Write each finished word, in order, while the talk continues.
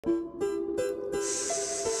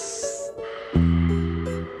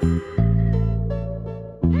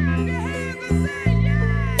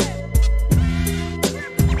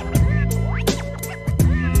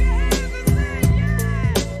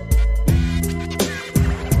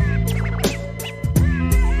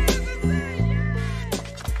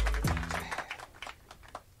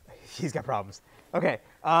problems. Okay.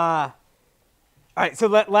 All right. So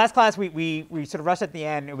last class we sort of rushed at the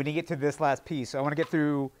end, and we didn't get to this last piece. So I want to get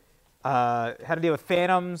through how to deal with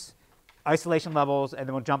phantoms, isolation levels, and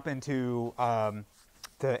then we'll jump into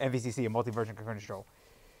the MVCC, a multi-version concurrent control.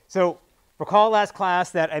 So recall last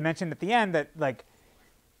class that I mentioned at the end that like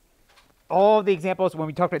all of the examples when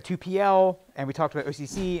we talked about 2PL and we talked about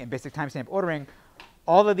OCC and basic timestamp ordering,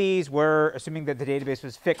 all of these were assuming that the database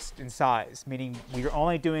was fixed in size, meaning we were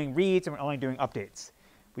only doing reads and we're only doing updates.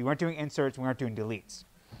 We weren't doing inserts, we weren't doing deletes.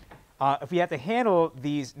 If we have to handle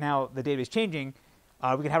these now, the database changing,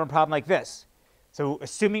 we can have a problem like this. So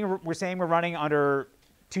assuming we're saying we're running under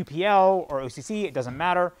 2PL or OCC, it doesn't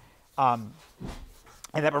matter, and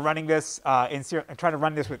that we're running this and trying to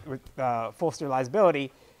run this with full serializability,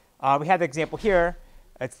 we have the example here.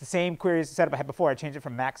 It's the same query setup I had before. I changed it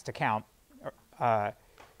from max to count,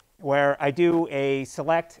 where I do a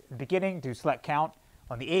select at the beginning, do select count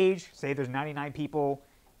on the age. Say there's 99 people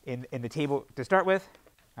in the table to start with.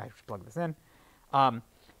 I should plug this in.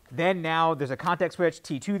 Then now there's a context switch.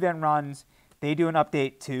 T2 then runs. They do an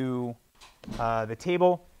update to the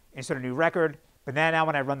table, insert a new record. But then now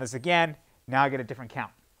when I run this again, now I get a different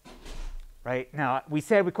count. Right? Now, we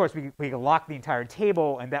said, of course, we could lock the entire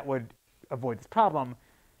table, and that would avoid this problem.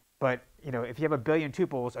 But if you have a billion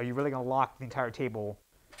tuples, are you really going to lock the entire table?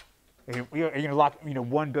 Are you going to lock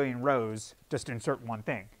 1 billion rows just to insert one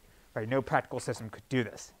thing? Right? No practical system could do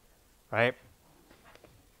this. Right?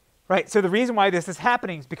 Right. So the reason why this is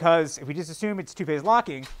happening is because if we just assume it's two-phase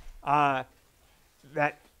locking,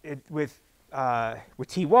 with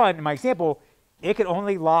T1 in my example, it could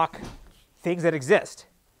only lock things that exist.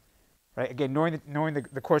 Right? Again, knowing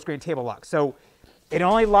the coarse-grained table lock. So it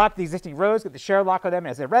only locked the existing rows, get the share lock of them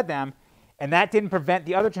as I read them, and that didn't prevent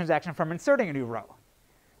the other transaction from inserting a new row.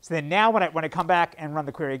 So then now when I come back and run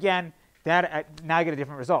the query again, now I get a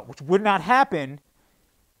different result, which would not happen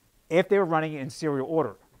if they were running it in serial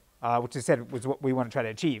order, which I said was what we want to try to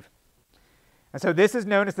achieve. And so this is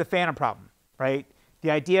known as the phantom problem, right?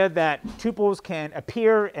 The idea that tuples can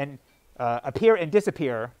appear and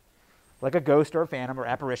disappear like a ghost or a phantom or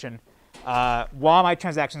apparition while my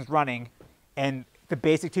transaction is running, and the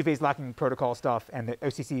basic two-phase locking protocol stuff and the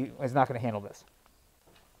OCC is not going to handle this.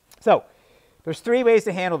 So there's 3 ways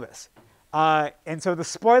to handle this. And so the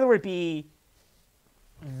spoiler would be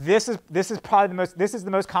this is probably the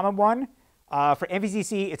most common one. For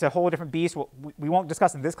MVCC, it's a whole different beast. We won't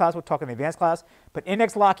discuss in this class. We'll talk in the advanced class. But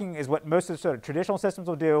index locking is what most of the sort of traditional systems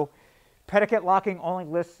will do. Predicate locking only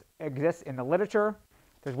exists in the literature.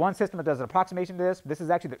 There's one system that does an approximation to this. This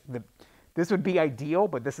is actually this would be ideal,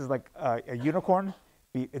 but this is like a unicorn.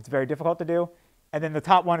 It's very difficult to do. And then the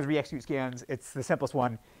top one is re-execute scans. It's the simplest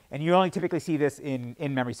one. And you only typically see this in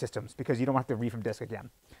in-memory systems because you don't have to read from disk again.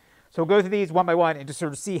 So we'll go through these one by one and just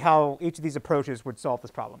sort of see how each of these approaches would solve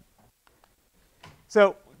this problem.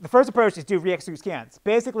 So the first approach is do re-execute scans.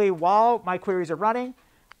 Basically, while my queries are running,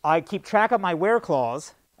 I keep track of my where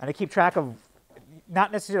clause, and I keep track of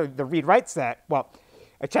not necessarily the read-write set. Well,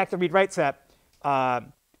 I check the read-write set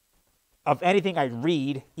of anything I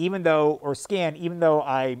read, or scan, even though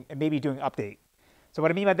I may be doing update. So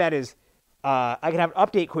what I mean by that is I can have an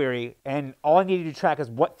update query, and all I need to track is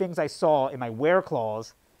what things I saw in my where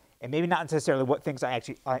clause, and maybe not necessarily what things I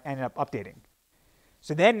ended up updating.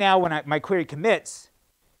 So then now when my query commits,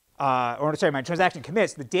 my transaction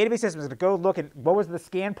commits, the database system is going to go look at what was the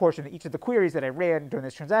scan portion of each of the queries that I ran during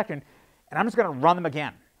this transaction, and I'm just going to run them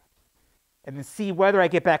again and then see whether I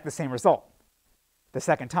get back the same result the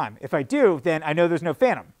second time. If I do, then I know there's no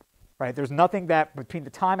phantom. Right? There's nothing that between the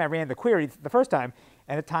time I ran the query the first time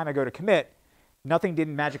and the time I go to commit, nothing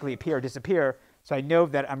didn't magically appear or disappear, so I know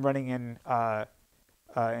that I'm running in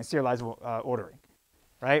serializable ordering.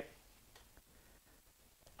 Right?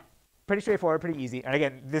 Pretty straightforward, pretty easy. And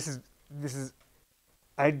again, this is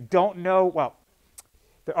I don't know. Well,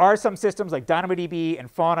 there are some systems like DynamoDB and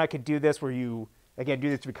Fauna can do this, where you again do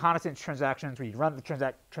this reconnaissance transactions, where you run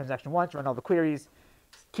the transaction once, run all the queries,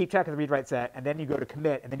 keep track of the read-write set, and then you go to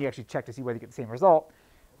commit, and then you actually check to see whether you get the same result.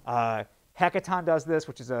 Hackathon does this,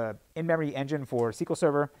 which is a in-memory engine for SQL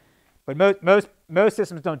Server. But most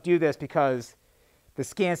systems don't do this because the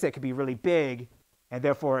scan set could be really big, and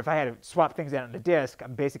therefore, if I had to swap things out on the disk,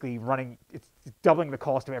 I'm basically running, it's doubling the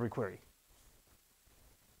cost of every query.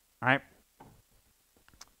 All right.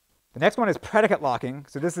 The next one is predicate locking.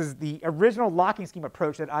 So this is the original locking scheme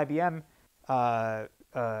approach that IBM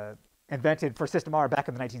invented for System R back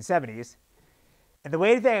in the 1970s. And the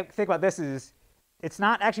way to think about this is it's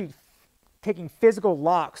not actually taking physical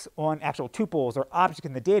locks on actual tuples or objects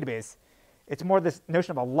in the database. It's more this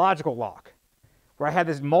notion of a logical lock, where I have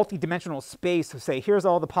this multi-dimensional space to say, here's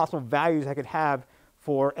all the possible values I could have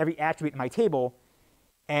for every attribute in my table,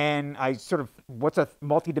 and I sort of, what's a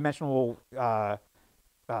multi-dimensional, not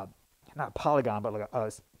a polygon, but like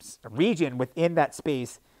a region within that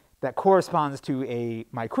space that corresponds to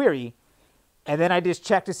my query, and then I just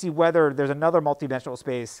check to see whether there's another multi-dimensional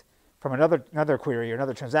space from another query or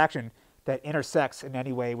another transaction that intersects in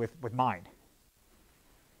any way with mine.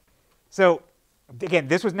 So again,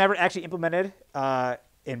 this was never actually implemented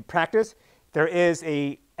in practice. There is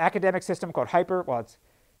a academic system called Hyper. Well,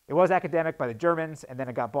 it was academic by the Germans, and then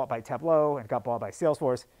it got bought by Tableau and got bought by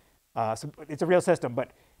Salesforce. So it's a real system,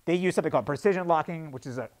 but they use something called precision locking, which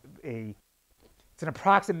is it's an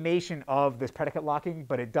approximation of this predicate locking,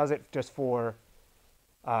 but it does it just for,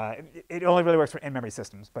 it only really works for in-memory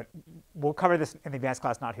systems, but we'll cover this in the advanced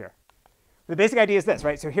class, not here. The basic idea is this,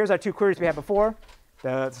 right? So here's our two queries we had before,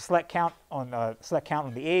 the select count on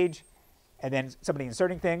the age, and then somebody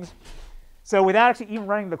inserting things. So without actually even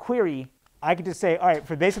running the query, I can just say, all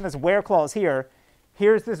right, based on this where clause here,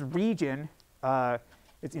 here's this region. For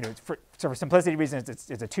simplicity reasons,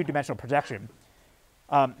 it's a two-dimensional projection.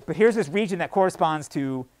 But here's this region that corresponds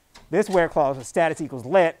to this where clause with status equals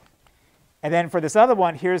lit. And then for this other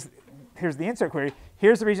one, here's the insert query.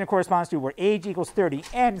 Here's the region it corresponds to where age equals 30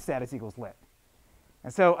 and status equals lit.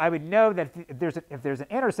 And so I would know that if there's an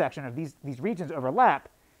intersection of these regions overlap,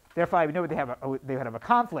 therefore I would know they would have a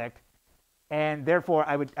conflict, and therefore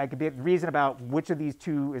I could be able to reason about which of these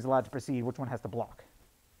two is allowed to proceed, which one has to block.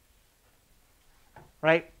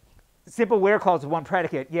 Right? Simple where clause with one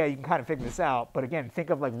predicate, yeah, you can kind of figure this out. But again, think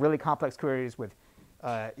of like really complex queries with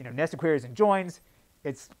nested queries and joins.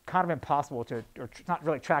 It's kind of impossible or not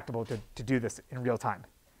really tractable to do this in real time.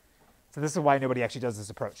 So this is why nobody actually does this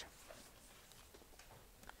approach.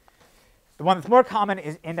 The one that's more common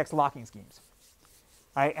is index locking schemes.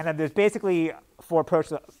 Right? And then there's basically four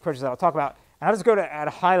approaches that I'll talk about. And I'll just go at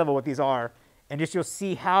a high level what these are, and just you'll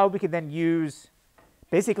see how we can then use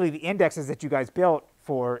basically the indexes that you guys built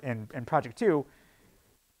in Project 2,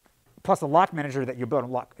 plus the lock manager that you built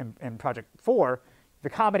in Project 4. The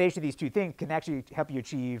combination of these two things can actually help you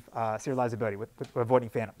achieve serializability with avoiding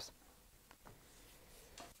phantoms.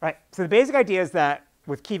 Right? So the basic idea is that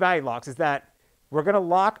with key value locks is that we're going to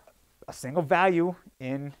lock a single value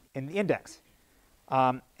in the index.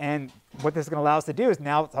 And what this is going to allow us to do is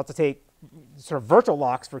now to take sort of virtual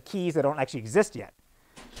locks for keys that don't actually exist yet.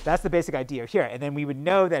 That's the basic idea here. And then we would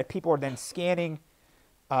know that if people are then scanning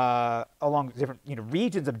along different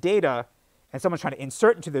regions of data, and someone's trying to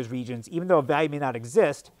insert into those regions, even though a value may not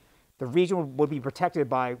exist, the region would be protected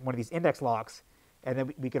by one of these index locks, and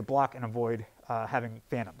then we could block and avoid having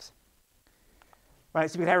phantoms. Right,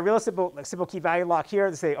 so we could have a real simple key value lock here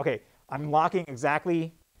to say, okay, I'm locking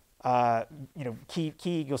exactly key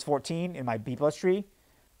equals 14 in my B plus tree.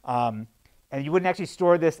 And you wouldn't actually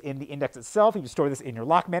store this in the index itself. You would store this in your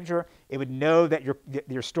lock manager. It would know that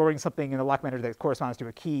you're storing something in the lock manager that corresponds to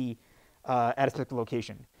a key at a particular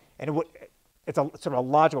location. And it's a sort of a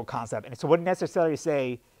logical concept. And so it wouldn't necessarily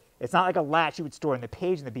say, it's not like a latch you would store in the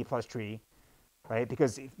page in the B plus tree, right?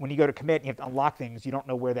 Because when you go to commit and you have to unlock things, you don't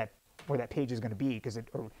know where that page is going to be because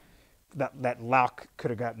that lock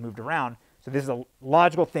could have gotten moved around. So this is a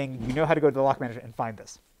logical thing. You know how to go to the lock manager and find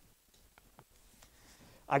this.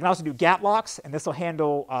 I can also do gap locks, and this will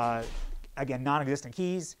handle, again, non-existent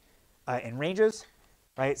keys in ranges,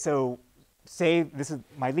 right? So say this is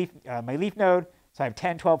my leaf node, so I have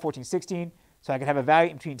 10, 12, 14, 16. So I can have a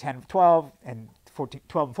value in between 10 and 12 and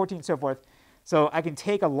 12 and 14 and so forth. So I can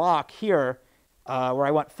take a lock here where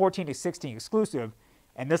I want 14 to 16 exclusive,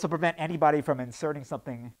 and this will prevent anybody from inserting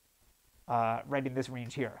something right in this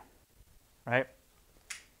range here, right?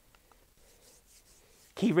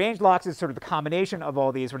 Key range locks is sort of the combination of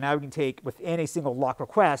all these, where now we can take within a single lock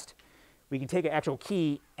request, we can take an actual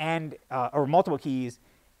key and or multiple keys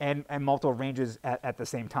and multiple ranges at the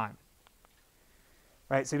same time.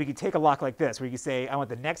 Right? So we could take a lock like this, where you could say, I want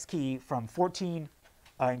the next key from 14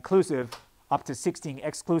 inclusive up to 16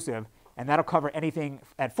 exclusive, and that'll cover anything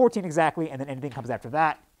at 14 exactly, and then anything comes after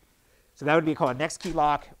that. So that would be called a next key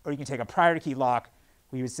lock, or you can take a priority key lock,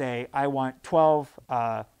 where you would say, I want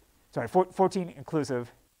 14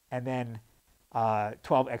 inclusive, and then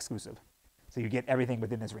 12 exclusive. So you get everything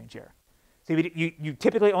within this range here. So you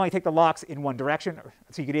typically only take the locks in one direction.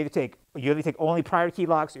 So you could either take only prior key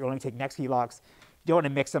locks, or you only take next key locks. You don't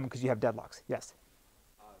want to mix them because you have deadlocks. Yes?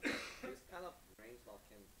 This kind of range lock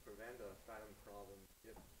can prevent a phantom problem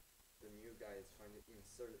if the new guy is trying to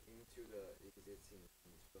insert into the existing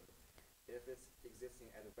keys. But if it's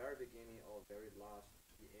existing at the very beginning or very last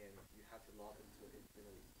the end, you have to lock it to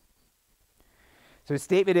infinity. So the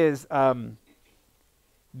statement is,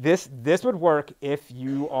 This would work if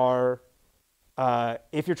you are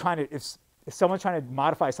if you're trying to if someone's trying to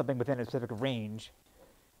modify something within a specific range.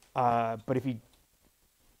 But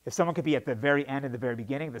if someone could be at the very end and the very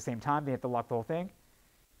beginning at the same time, they have to lock the whole thing.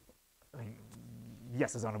 I mean,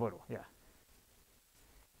 yes, it's unavoidable. Yeah.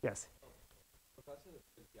 Yes. Professor,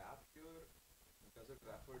 the gap here, does it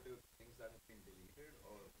refer to things that have been deleted,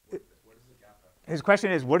 or what is the gap refer? His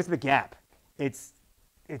question is, what is the gap? It's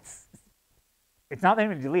not that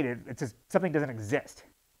even deleted. It's just something doesn't exist.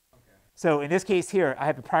 Okay. So in this case here, I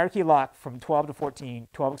have the prior key lock from 12 to 14,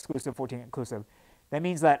 12 exclusive, 14 inclusive. That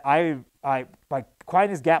means that by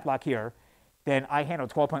quieting this gap lock here, then I handle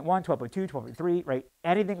 12.1, 12.2, 12.3, right?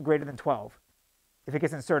 Anything greater than 12, if it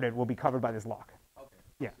gets inserted, will be covered by this lock. Okay.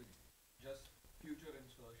 Yeah. So just future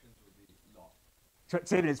insertions would be locked. So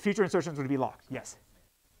say that its future insertions would be locked. Yes.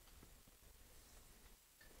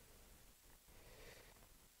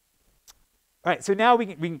 All right. So now we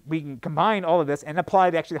can combine all of this and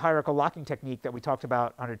apply the hierarchical locking technique that we talked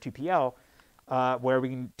about under 2PL, where we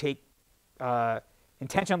can take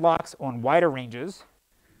intention locks on wider ranges,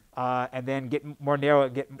 and then get more narrow,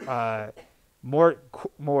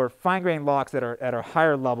 more fine-grained locks that are at a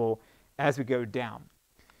higher level as we go down.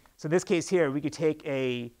 So in this case here, we could take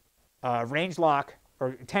a range lock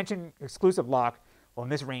or intention exclusive lock on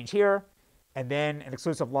this range here, and then an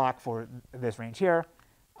exclusive lock for this range here,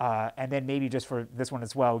 and then maybe just for this one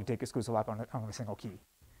as well, we take exclusive lock on a single key,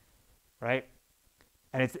 right?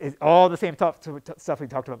 And it's all the same stuff we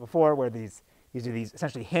talked about before, where these are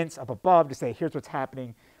essentially hints up above to say, here's what's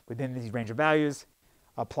happening within these range of values.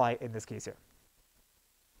 Apply in this case here.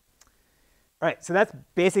 All right, so that's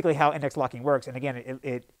basically how index locking works. And again,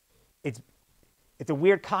 it's a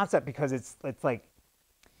weird concept because it's like,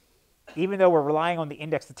 even though we're relying on the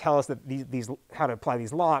index to tell us that how to apply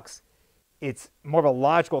these locks, it's more of a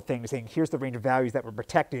logical thing to saying, here's the range of values that we're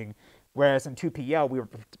protecting. Whereas in 2PL, we were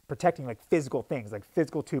protecting like physical things, like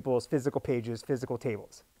physical tuples, physical pages, physical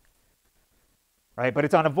tables, right? But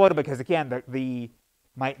it's unavoidable because, again,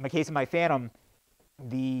 my case of my phantom,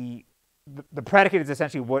 the predicate is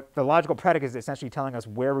essentially the logical predicate is essentially telling us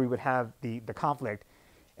where we would have the conflict,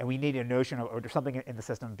 and we need a notion or something in the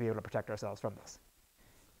system to be able to protect ourselves from this.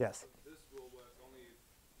 Yes? This will work only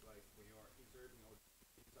like when you are inserting or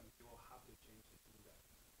something, you will have to change the index.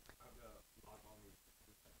 Have the lock only.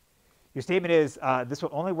 Your statement is this will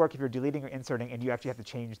only work if you're deleting or inserting and you actually have to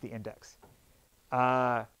change the index.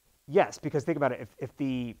 Yes, because think about it. If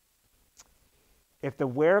the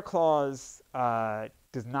where clause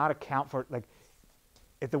does not account for, like,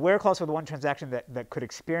 if the where clause for the one transaction that could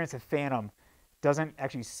experience a phantom doesn't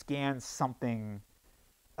actually scan something,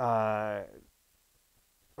 or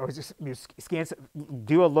just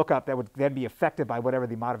do a lookup that would then be affected by whatever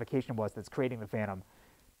the modification was that's creating the phantom,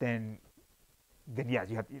 then yes,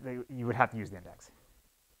 you would have to use the index.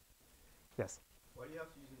 Yes. Why do you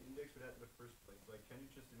have to use an index for that in the first place? Like, can you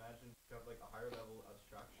just imagine you have like a higher level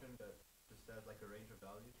abstraction that just has like a range of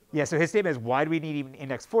values? Yeah. So his statement is, why do we need even an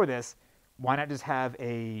index for this? Why not just have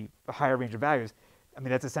a higher range of values? I mean,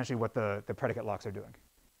 that's essentially what the predicate locks are doing.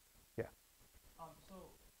 Yeah. So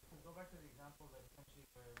to go back to the example that essentially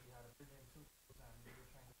where we had a billion tuples and we were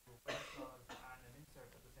trying to do a clause and an insert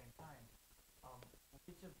at the same time,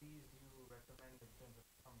 which of these do you recommend in terms of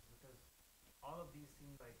terms? Because all of these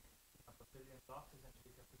seem like a billion blocks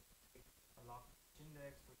essentially, because we take a lock for each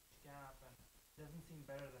index for each gap, and it doesn't seem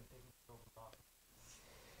better than taking the total lock.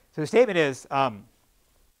 So the statement is,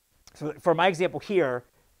 so for my example here,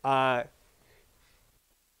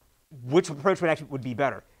 which approach would be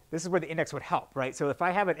better? This is where the index would help, right? So if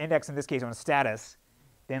I have an index in this case on a status,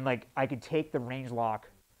 then like I could take the range lock,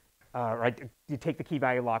 right? You take the key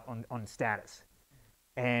value lock on status,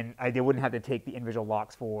 and they wouldn't have to take the individual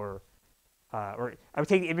locks for, or I would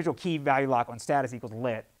take the individual key value lock on status equals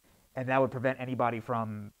lit, and that would prevent anybody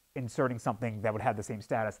from inserting something that would have the same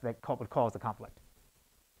status that would cause the conflict,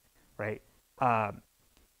 right?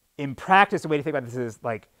 In practice, the way to think about this is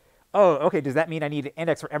like, oh, okay, does that mean I need an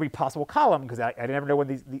index for every possible column? Because I never know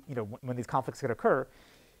when these conflicts could occur.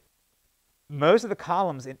 Most of the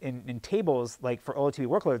columns in tables, like for OLTP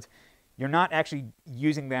workloads, you're not actually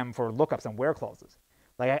using them for lookups and where clauses.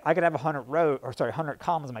 Like I could have 100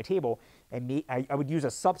 columns in my table, and I would use a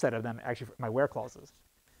subset of them actually for my where clauses,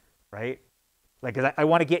 right? Like, because I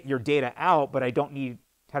want to get your data out, but I don't need,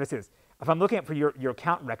 how to say this? If I'm looking at for your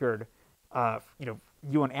account record,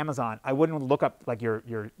 you on Amazon, I wouldn't look up like your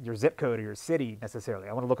zip code or your city necessarily.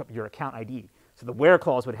 I want to look up your account ID. So the where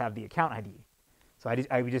clause would have the account ID. So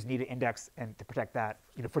I would just need an index and to protect that,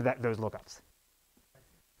 for those lookups.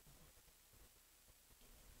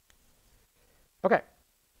 Okay.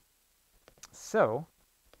 So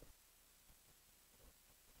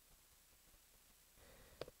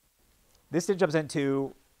this then jumps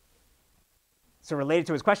into, so related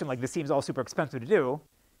to his question, like this seems all super expensive to do,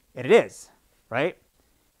 and it is, right?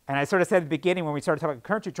 And I sort of said at the beginning when we started talking about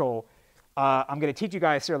concurrency control, I'm going to teach you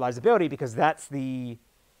guys serializability because that's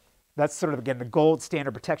sort of, again, the gold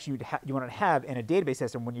standard protection you want to have in a database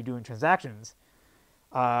system when you're doing transactions.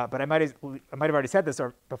 But I might have already said this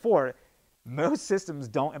before. Most systems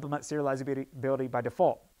don't implement serializability by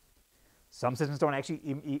default. Some systems don't actually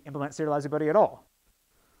implement serializability at all.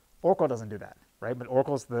 Oracle doesn't do that, right? But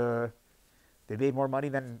Oracle's they made more money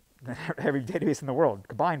than every database in the world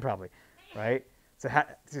combined, probably, right?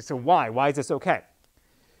 So why? Why is this okay?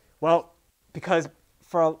 Well, because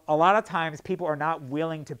for a lot of times people are not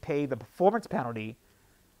willing to pay the performance penalty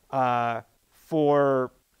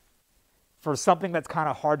for something that's kind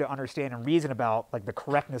of hard to understand and reason about, like the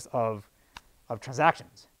correctness of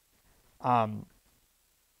transactions. And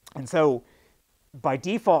so by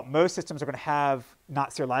default, most systems are going to have not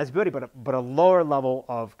serializability, but a lower level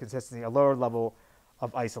of consistency, a lower level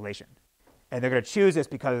of isolation. And they're going to choose this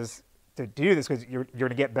because to do this because you're going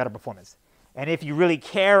to get better performance. And if you really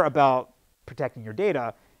care about protecting your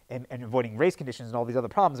data and avoiding race conditions and all these other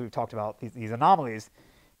problems we've talked about, these anomalies,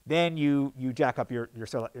 then you jack up your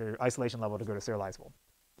isolation level to go to serializable,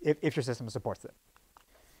 if your system supports it.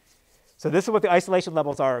 So this is what the isolation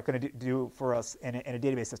levels are going to do for us in a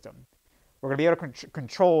database system. We're going to be able to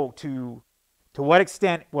control to what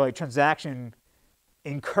extent will a transaction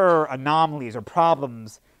incur anomalies or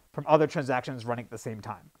problems from other transactions running at the same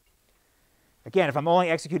time. Again, if I'm only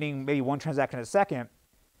executing maybe one transaction a second,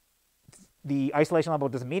 the isolation level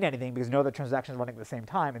doesn't mean anything because no other transaction is running at the same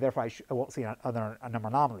time, and therefore I won't see another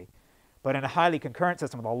anomaly. But in a highly concurrent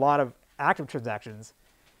system with a lot of active transactions,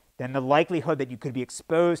 then the likelihood that you could be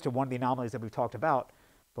exposed to one of the anomalies that we've talked about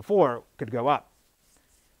before could go up.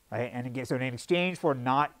 Right? And again, so in exchange for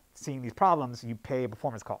not seeing these problems, you pay a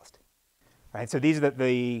performance cost. Right? So these are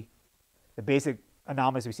the basic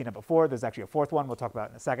anomalies we've seen it before. There's actually a fourth one we'll talk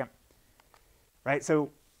about in a second. Right?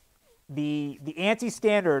 So the ANSI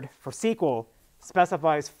standard for SQL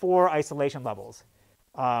specifies 4 isolation levels.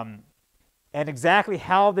 And exactly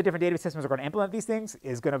how the different database systems are going to implement these things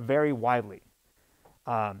is going to vary widely.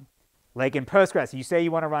 Like in Postgres, you say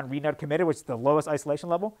you want to run read node committed, which is the lowest isolation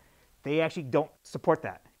level. They actually don't support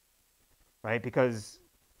that, right? Because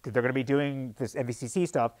they're going to be doing this MVCC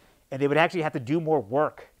stuff, and they would actually have to do more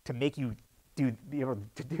work to make you be able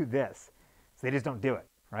to do this. So they just don't do it,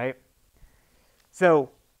 right? So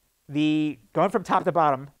going from top to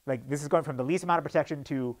bottom, like this is going from the least amount of protection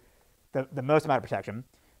to the most amount of protection.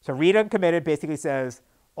 So read uncommitted basically says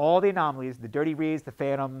all the anomalies, the dirty reads, the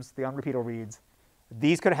phantoms, the unrepeatable reads,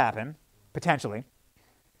 these could happen, potentially.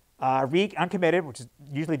 Read uncommitted, which is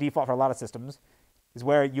usually default for a lot of systems, is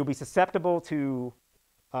where you'll be susceptible to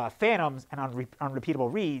phantoms and unrepeatable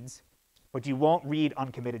reads, but you won't read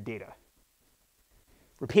uncommitted data.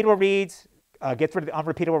 Repeatable reads gets rid of the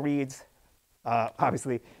unrepeatable reads,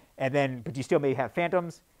 obviously, but you still may have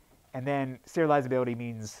phantoms. And then serializability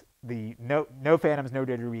means the no phantoms, no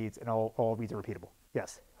dirty reads, and all reads are repeatable.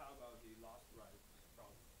 Yes? How about the lost write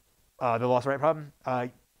problem? The lost write problem?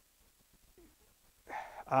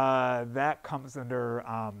 That comes under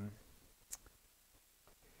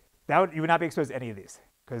you would not be exposed to any of these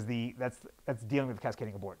because that's dealing with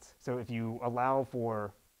cascading aborts. So if you allow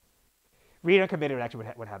for read uncommitted, it actually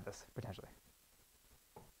would have this potentially.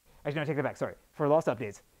 Actually, no, take that back. Sorry. For lost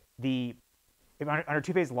updates, under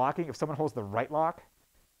two-phase locking, if someone holds the write lock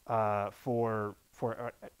for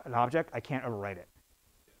an object, I can't overwrite it.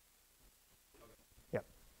 Yep.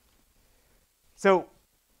 So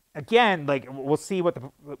again, like we'll see what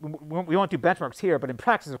we won't do benchmarks here, but in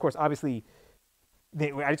practice, of course, obviously,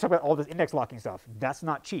 I just talked about all this index locking stuff. That's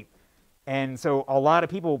not cheap, and so a lot of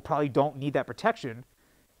people probably don't need that protection.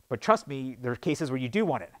 But trust me, there are cases where you do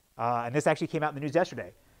want it, and this actually came out in the news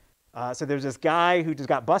yesterday. So there's this guy who just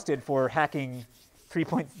got busted for hacking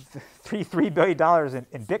 $3.33 billion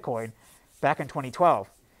in Bitcoin back in 2012.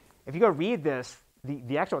 If you go read this,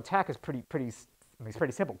 the actual attack is pretty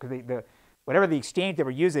simple because whatever the exchange they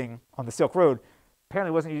were using on the Silk Road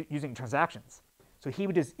apparently wasn't using transactions. So he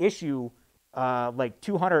would just issue like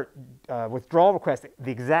 200 withdrawal requests at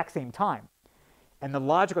the exact same time. And the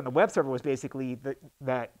logic on the web server was basically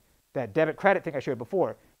that debit credit thing I showed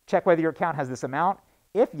before. Check whether your account has this amount.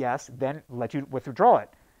 If yes, then let you withdraw it.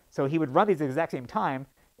 So he would run these at the exact same time.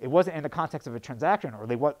 It wasn't in the context of a transaction, or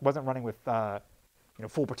they wasn't running with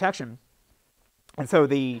full protection. And so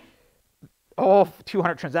all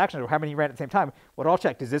 200 transactions, or how many ran at the same time, would all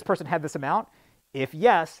check, does this person have this amount? If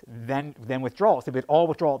yes, then withdraw. So they'd all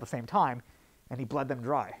withdraw at the same time, and he bled them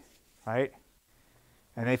dry, right?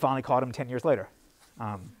 And they finally caught him 10 years later.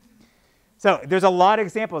 So there's a lot of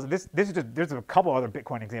examples. This is just, there's a couple other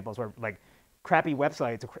Bitcoin examples where like crappy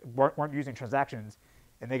websites weren't using transactions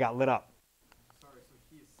and they got lit up. Sorry, so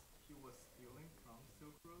he was stealing from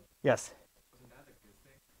Silk Road? Yes. Wasn't that a good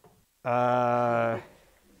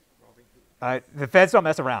thing? The feds don't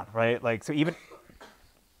mess around, right? Like, so even.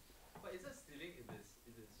 But is that stealing?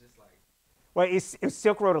 Is it just like? Well, is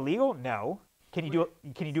Silk Road illegal? No. Can you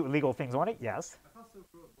do illegal things on it? Yes. I thought Silk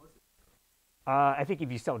Road was it. I think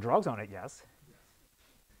if you sell drugs on it, yes.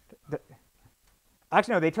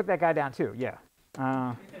 Actually, no, they took that guy down too. Yeah.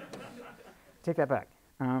 Take that back.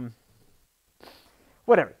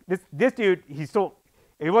 Whatever. This dude, he stole.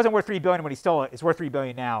 It wasn't worth $3 billion when he stole it. It's worth $3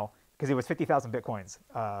 billion now because it was 50,000 bitcoins.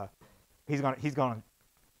 He's going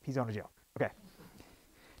to jail. Okay.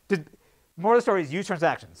 More of the story is use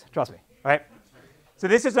transactions. Trust me. All right. So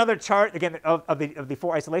this is another chart again of the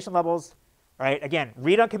 4 isolation levels. All right. Again,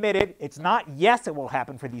 read uncommitted. It's not yes it will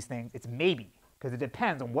happen for these things. It's maybe because it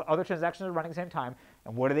depends on what other transactions are running at the same time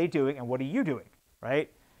and what are they doing and what are you doing.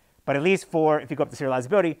 Right. But at least if you go up to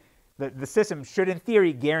serializability, the system should in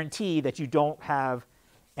theory guarantee that you don't have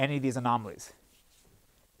any of these anomalies.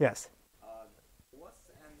 Yes. What's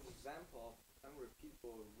an example of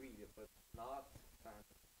unrepeatable read but not phantom?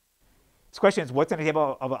 This question is, what's an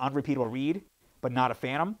example of an unrepeatable read but not a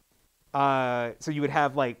phantom? So you would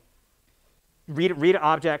have like read an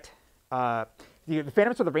object. The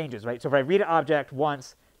phantoms are the ranges, right? So if I read an object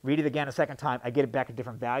once, read it again a second time, I get it back a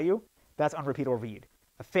different value. That's unrepeatable read.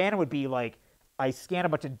 A phantom would be like I scan a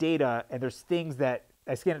bunch of data and there's things that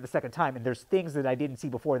I scan it the second time and there's things that I didn't see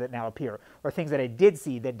before that now appear, or things that I did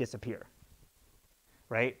see that disappear,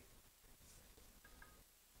 right?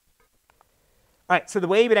 All right, so the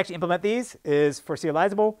way you would actually implement these is for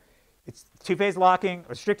serializable, it's two-phase locking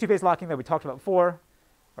or strict two-phase locking that we talked about before,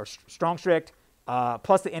 or strong strict,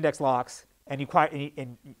 plus the index locks, and you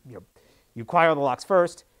acquire all the locks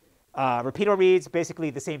first. Repeatable reads, basically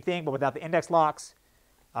the same thing, but without the index locks.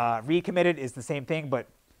 Read committed is the same thing, but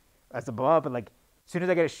as above. But like, as soon as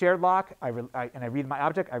I get a shared lock, and I read my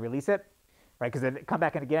object, I release it, right? Because then come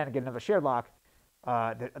back in again and get another shared lock,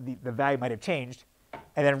 the value might have changed.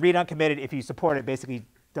 And then read uncommitted, if you support it, basically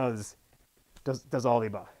does all the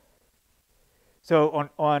above. So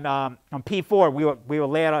on P4, we will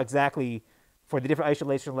lay out exactly for the different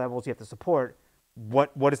isolation levels you have to support.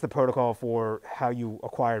 What is the protocol for how you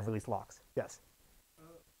acquire and release locks? Yes.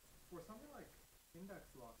 For something like index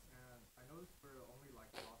locks, and I noticed we're only like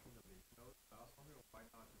locking the leaf nodes. I was wondering why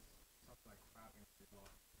not just something like crabbing the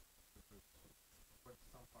lock for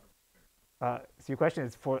some part of the So your question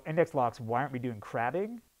is, for index locks, why aren't we doing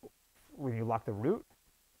crabbing when you lock the root?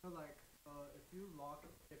 So like, if you want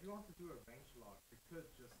to do a range lock, you could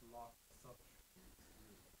just lock subtree,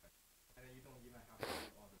 and then you don't even have to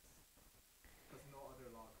do all this, because no other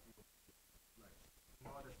lock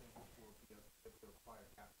no other thing will be able to acquire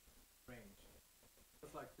cap range.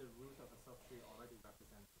 It's like the root of a subtree already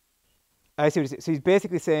represents. I see what he's saying. So he's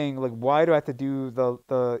basically saying, like, why do I have to do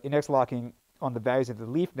the index locking on the values of the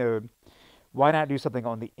leaf node? Why not do something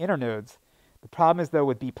on the inner nodes? The problem is, though,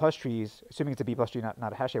 with B+ trees, assuming it's a B+ tree,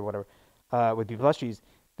 not a hash or whatever, with B+ trees,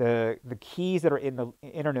 the keys that are in the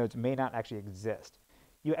inner nodes may not actually exist.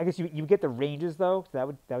 I guess you get the ranges, though. So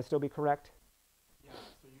that would still be correct. Yeah.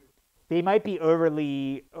 So they might be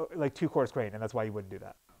overly like too coarse grained, and that's why you wouldn't do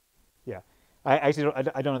that. Yeah. I actually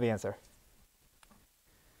don't know the answer.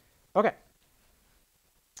 Okay.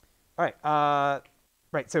 All right.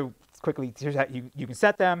 Right. So quickly, here's how you can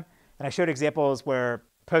set them. And I showed examples where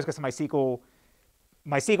Postgres and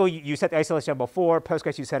MySQL, you set the isolation level before.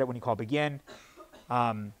 Postgres, you set it when you call begin.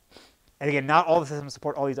 And again, not all the systems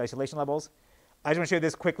support all these isolation levels. I just want to show you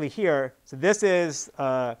this quickly here. So this is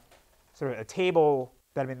sort of a table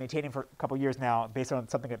that I've been maintaining for a couple of years now, based on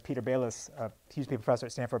something that Peter Bayless, a PhD professor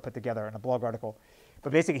at Stanford, put together in a blog article.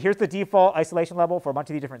 But basically, here's the default isolation level for a bunch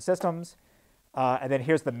of these different systems. And then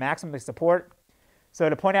here's the maximum they support. So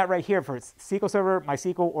to point out right here for SQL Server,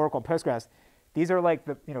 MySQL, Oracle, Postgres, these are like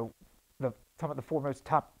some of the 4 most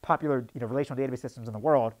top popular relational database systems in the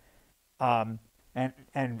world. And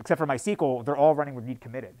except for MySQL, they're all running with read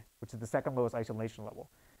committed, which is the second lowest isolation level.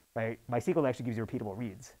 Right? MySQL actually gives you repeatable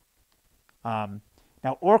reads.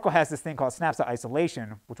 Now Oracle has this thing called snapshot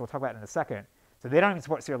isolation, which we'll talk about in a second. So they don't even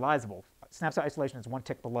support serializable. Snapshot isolation is 1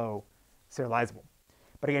 tick below serializable.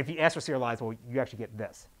 But again, if you ask for serializable, you actually get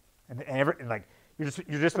this. And like you're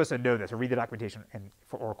just supposed to know this or read the documentation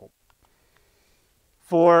for Oracle.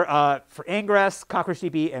 For Ingress,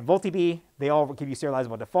 CockroachDB, and VoltDB, they all give you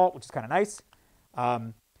serializable default, which is kind of nice.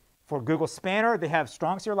 For Google Spanner, they have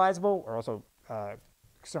strong serializable, or also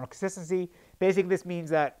external consistency. Basically, this means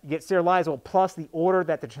that you get serializable plus the order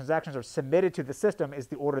that the transactions are submitted to the system is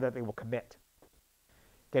the order that they will commit.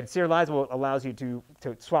 Again, serializable allows you to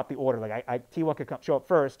swap the order. Like T1 could show up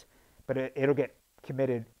first, but it'll get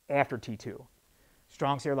committed after T2.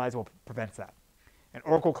 Strong serializable prevents that. And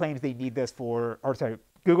Oracle claims they need this for, or sorry,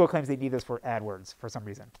 Google claims they need this for AdWords for some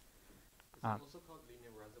reason. Is it also called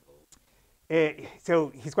linearizable?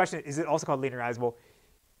 So his question is it also called linearizable?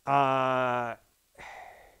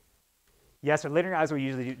 Yes, so linearizable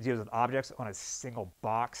usually deals with objects on a single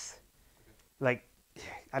box. Like,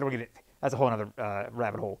 I don't get it. That's a whole other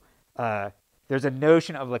rabbit hole. There's a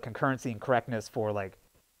notion of like concurrency and correctness for like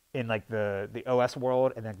in like the OS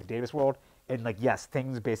world and then the database world. And like, yes,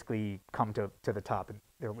 things basically come to the top and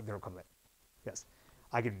they're equivalent. Yes,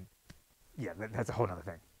 I can. Yeah, that's a whole other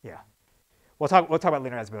thing. Yeah, we'll talk about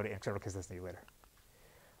linearizability and external consistency later.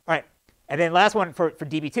 All right, and then last one for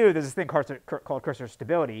DB2, there's this thing called cursor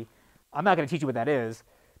stability. I'm not going to teach you what that is.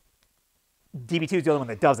 DB2 is the only one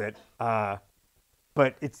that does it,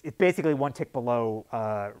 but it's basically one tick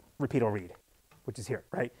below repeat or read, which is here,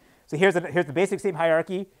 right? So here's the basic same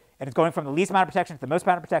hierarchy, and it's going from the least amount of protection to the most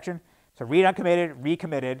amount of protection. So read uncommitted, read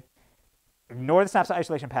committed, ignore the snapshot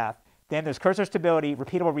isolation path. Then there's cursor stability,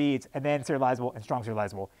 repeatable reads, and then serializable and strong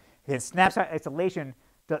serializable. Then snapshot isolation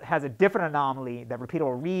has a different anomaly that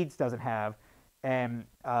repeatable reads doesn't have, and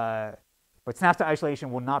but snapshot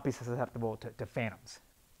isolation will not be susceptible to phantoms.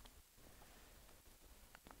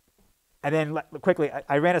 And then quickly,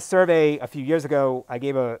 I ran a survey a few years ago. I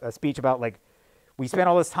gave a speech about like we spend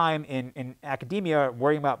all this time in academia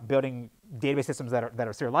worrying about building database systems that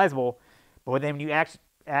are serializable, but then when you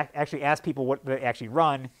actually ask people what they actually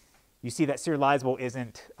run, you see that serializable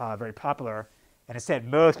isn't very popular, and instead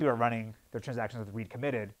most people are running their transactions with read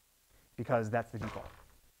committed because that's the default.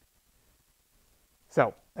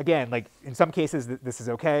 So again, like in some cases this is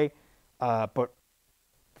okay, but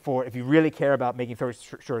for if you really care about making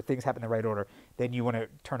sure things happen in the right order, then you want to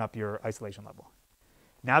turn up your isolation level.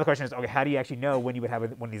 Now the question is, okay, how do you actually know when you would have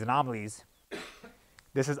one of these anomalies?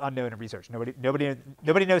 This is unknown in research.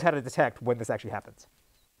 Nobody knows how to detect when this actually happens.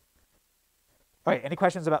 All right, any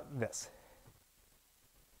questions about this?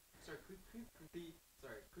 Sorry,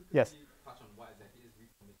 could Yes. you touch on what exactly is read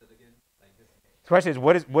committed again? Like this. The question is,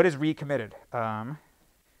 what is read committed?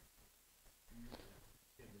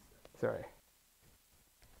 Sorry.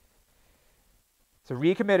 So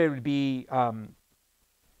read committed would be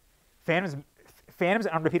phantoms and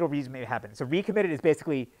unrepeatable reads may happen. So read committed is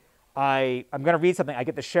basically I'm going to read something. I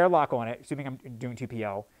get the share lock on it, assuming I'm doing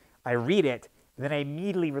 2PL. I read it, then I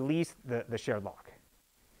immediately release the shared lock.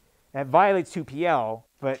 That violates 2PL,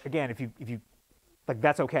 but again, if you like,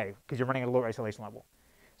 that's okay because you're running at a lower isolation level.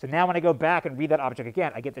 So now when I go back and read that object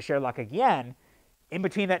again, I get the shared lock again. In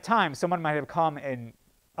between that time, someone might have come and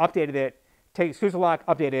updated it, take exclusive lock,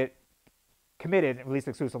 updated it, committed, and released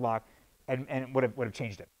the exclusive lock, and would have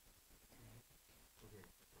changed it. Okay.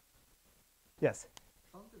 Yes.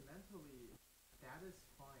 Fundamentally, that is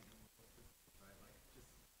fine in most systems, right? Like just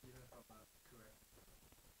even from a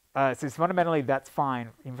correct. So fundamentally, that's fine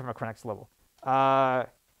even from a correct level.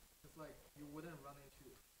 It's like you wouldn't even run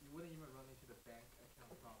into the bank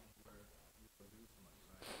account problem where you would lose money,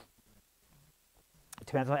 right? It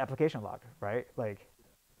depends on the application lock, right? Like,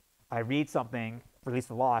 I read something, release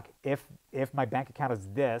the lock. If my bank account is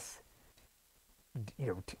this,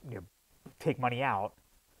 take money out.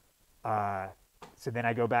 So then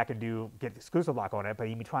I go back and get the exclusive lock on it, but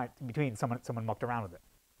in between someone mucked around with it.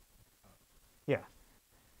 Yeah.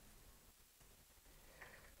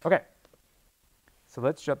 Okay. So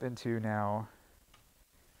let's jump into now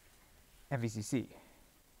MVCC.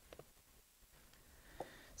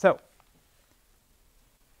 So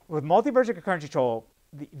with multi-version concurrency control,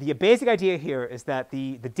 the basic idea here is that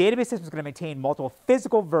the database system is going to maintain multiple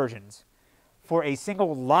physical versions for a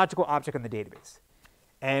single logical object in the database.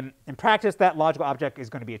 And in practice, that logical object is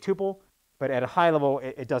going to be a tuple, but at a high level,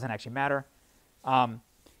 it doesn't actually matter. And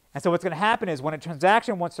so what's going to happen is when a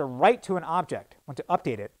transaction wants to write to an object, want to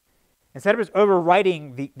update it, instead of just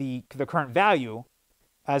overwriting the current value,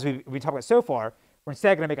 as we talked about so far, we're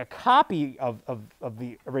instead going to make a copy of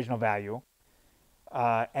the original value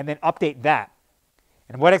and then update that.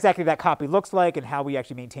 And what exactly that copy looks like and how we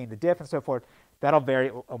actually maintain the diff and so forth, that'll vary,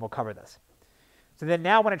 and we'll cover this. So then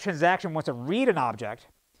now when a transaction wants to read an object,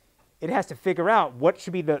 it has to figure out what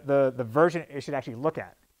should be the version it should actually look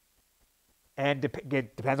at. And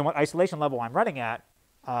it depends on what isolation level I'm running at.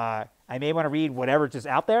 I may want to read whatever's just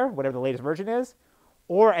out there, whatever the latest version is,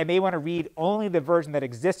 or I may want to read only the version that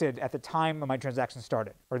existed at the time my transaction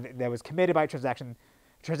started, or that was committed by a transaction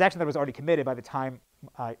that was already committed by the time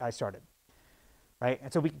I started. right?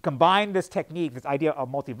 And so we can combine this technique, this idea of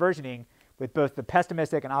multi-versioning, with both the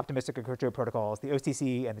pessimistic and optimistic control protocols, the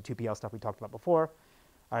OCC and the 2PL stuff we talked about before.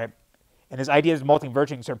 All right, and this idea of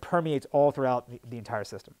multi-versioning sort of permeates all throughout the entire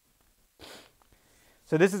system.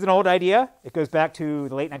 So this is an old idea. It goes back to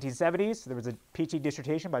the late 1970s. There was a PhD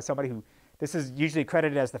dissertation by somebody who, this is usually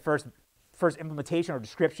credited as the first implementation or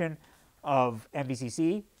description of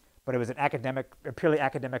MVCC, but it was an academic, a purely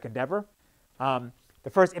academic endeavor. The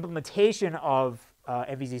first implementation of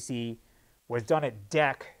MVCC was done at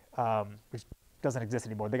DEC, which doesn't exist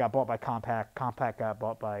anymore. They got bought by Compaq. Compaq got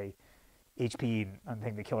bought by HP, and I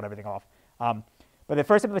think they killed everything off. But the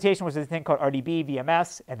first implementation was this thing called RDB,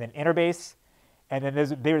 VMS, and then Interbase. And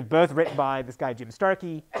then they were both written by this guy, Jim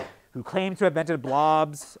Starkey, who claimed to have invented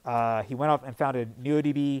blobs. He went off and founded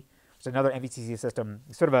NeoDB, which is another MVCC system,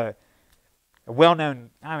 sort of a well-known,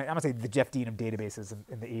 I'm going to say the Jeff Dean of databases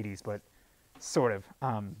in the 80s, but sort of.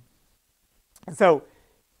 And so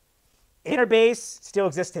Interbase still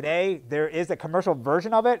exists today. There is a commercial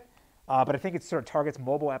version of it, but I think it sort of targets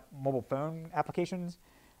mobile phone applications.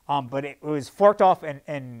 But it was forked off and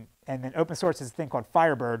then open source this thing called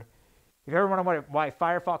Firebird. If you ever wonder why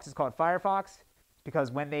Firefox is called Firefox, it's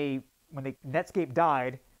because when Netscape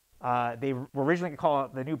died, they were originally going to call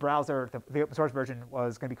it the new browser, the open source version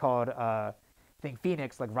was going to be called, I think,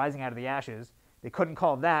 Phoenix, like rising out of the ashes. They couldn't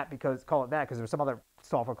call it that because there was some other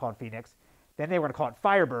software called Phoenix. Then they were going to call it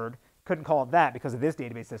Firebird. Couldn't call it that because of this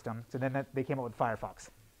database system. So then they came up with Firefox,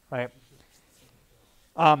 right?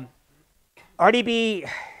 RDB,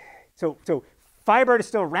 so Firebird is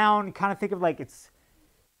still around. Kind of think of like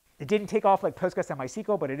it didn't take off like Postgres and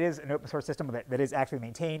MySQL, but it is an open source system that is actually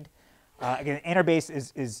maintained. Again, Interbase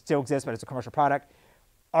is still exists, but it's a commercial product.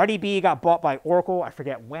 RDB got bought by Oracle, I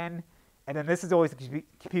forget when. And then this is always the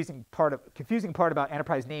confusing part about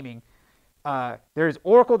enterprise naming. There's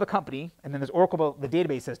Oracle, the company, and then there's Oracle, the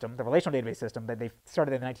database system, the relational database system that they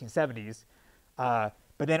started in the 1970s.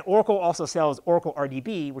 But then Oracle also sells Oracle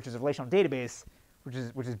RDB, which is a relational database, which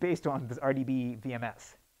is based on this RDB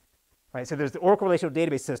VMS. Right? So there's the Oracle relational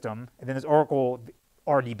database system, and then there's Oracle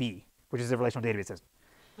RDB, which is a relational database system.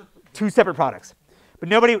 Two separate products. But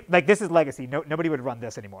nobody, like this is legacy. Nobody would run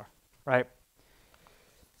this anymore, right?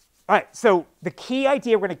 All right, so the key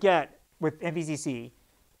idea we're going to get with MVCC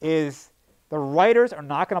is the writers are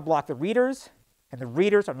not going to block the readers, and the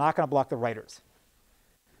readers are not going to block the writers,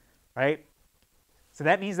 right? So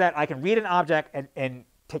that means that I can read an object and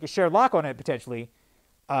take a shared lock on it potentially,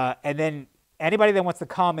 and then anybody that wants to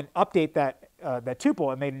come and update that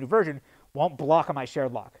tuple and make a new version won't block on my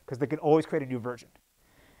shared lock because they can always create a new version.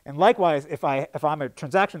 And likewise, if I'm a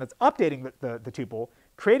transaction that's updating the tuple,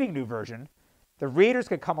 creating a new version, the readers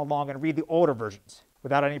can come along and read the older versions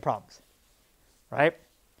without any problems, right?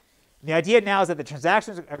 And the idea now is that the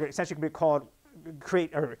transactions are essentially going to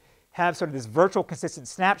be have sort of this virtual consistent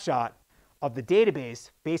snapshot of the database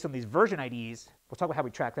based on these version IDs. We'll talk about how we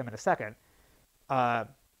track them in a second.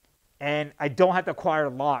 And I don't have to acquire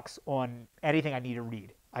locks on anything I need to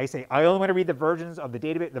read. I say I only want to read the versions of the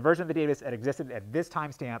database, the version of the database that existed at this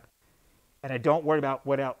timestamp, and I don't worry about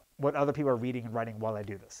what other people are reading and writing while I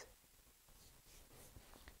do this.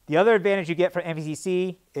 The other advantage you get from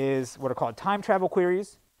MVCC is what are called time travel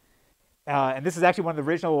queries. And this is actually one of the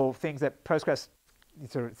original things that Postgres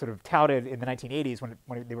sort of touted in the 1980s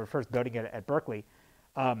when they were first building it at Berkeley.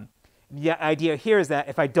 The idea here is that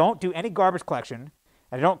if I don't do any garbage collection,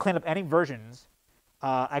 and I don't clean up any versions,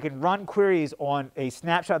 I can run queries on a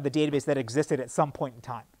snapshot of the database that existed at some point in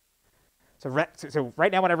time. So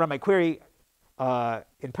right now when I run my query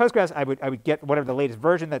in Postgres, I would get whatever the latest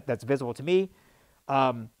version that's visible to me.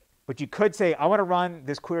 But you could say, I want to run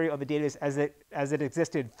this query on the database as it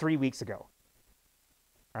existed 3 weeks ago,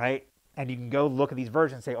 right? And you can go look at these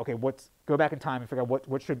versions and say, okay, go back in time and figure out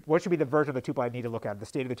what should be the version of the tuple I need to look at, the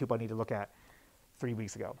state of the tuple I need to look at 3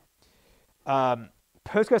 weeks ago.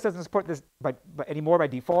 Postgres doesn't support this anymore by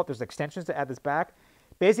default. There's extensions to add this back.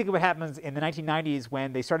 Basically, what happens in the 1990s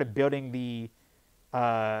when they started building the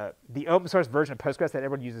open source version of Postgres that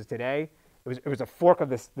everyone uses today, it was a fork of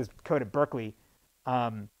this code at Berkeley.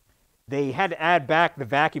 They had to add back the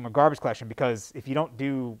vacuum or garbage collection because if you don't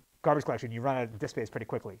do garbage collection, you run out of disk space pretty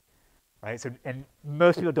quickly, right? So, and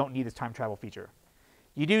most people don't need this time travel feature.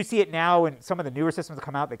 You do see it now in some of the newer systems that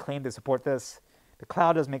come out. They claim to support this. The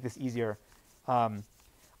cloud does make this easier.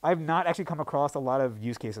 I've not actually come across a lot of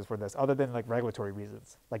use cases for this other than like regulatory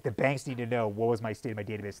reasons. Like the banks need to know what was my state of my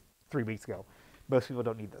database 3 weeks ago. Most people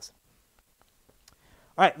don't need this.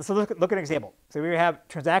 All right, so look at an example. So we have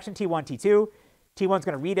transaction T1, T2. T1 is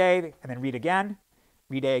going to read A and then read again,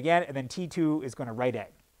 and then T2 is going to write A.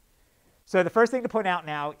 So the first thing to point out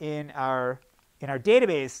now in our in our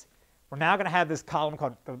database, we're now going to have this column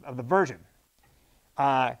called of the version.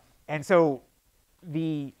 And so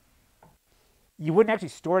you wouldn't actually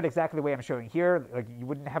store it exactly the way I'm showing here. Like you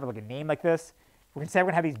wouldn't have like a name like this. Instead,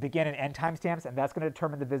 we're going to have these begin and end timestamps, and that's going to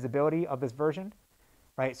determine the visibility of this version,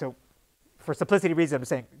 right? So for simplicity reasons, I'm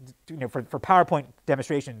saying, for PowerPoint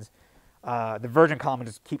demonstrations, the version column will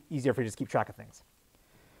just keep easier for you to just keep track of things.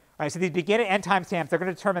 All right, so these begin and end timestamps, they're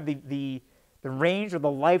going to determine the range or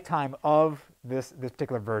the lifetime of this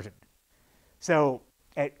particular version. So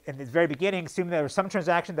in the very beginning, assume there was some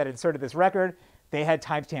transaction that inserted this record, they had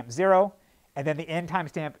timestamp 0, and then the end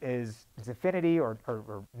timestamp is infinity or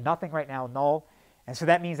nothing right now, null. And so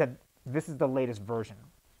that means that this is the latest version.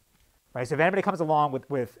 Right? So if anybody comes along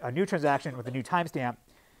with a new transaction with a new timestamp,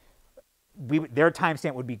 their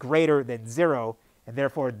timestamp would be greater than 0, and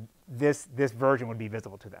therefore this version would be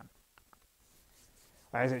visible to them.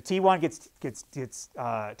 All right, so T1 gets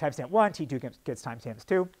timestamp 1, T2 gets timestamps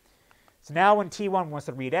 2. So now when T1 wants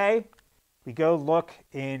to read A, we go look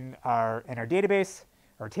in our database,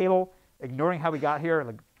 our table, ignoring how we got here.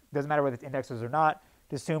 Like, doesn't matter whether it's indexes or not.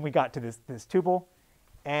 Just assume we got to this tuple,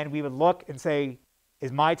 and we would look and say,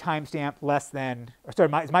 is my timestamp less than, or sorry,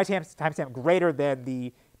 is my timestamp greater than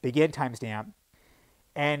the begin timestamp,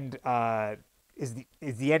 and is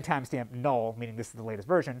the end timestamp null, meaning this is the latest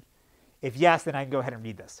version? If yes, then I can go ahead and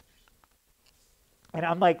read this. And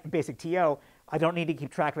unlike basic TO, I don't need to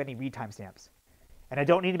keep track of any read timestamps. And I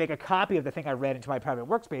don't need to make a copy of the thing I read into my private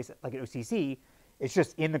workspace like at OCC. It's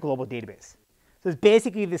just in the global database. So it's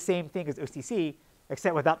basically the same thing as OCC,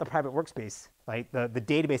 except without the private workspace. Right? The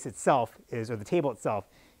database itself is, or the table itself,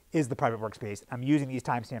 is the private workspace. I'm using these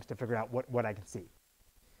timestamps to figure out what I can see.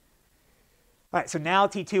 All right, so now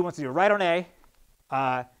T2 wants to do a write on A.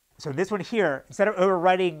 So this one here, instead of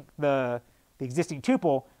overwriting the existing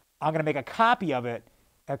tuple, I'm going to make a copy of it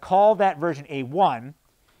and call that version A1,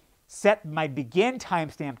 set my begin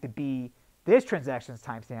timestamp to be this transaction's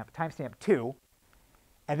timestamp, timestamp 2,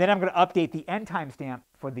 and then I'm going to update the end timestamp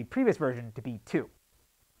for the previous version to be 2.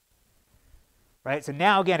 Right? So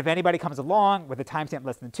now, again, if anybody comes along with a timestamp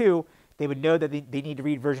less than 2, they would know that they need to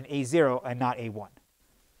read version A0 and not A1.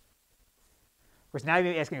 Whereas now you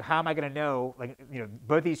may be asking, how am I going to know, like,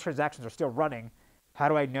 both these transactions are still running. How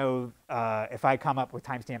do I know if I come up with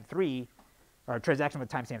timestamp 3, or a transaction with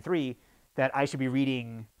timestamp 3, that I should be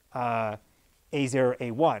reading A0 or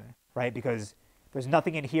A1, right? Because there's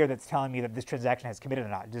nothing in here that's telling me that this transaction has committed or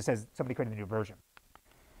not. It just says somebody created a new version.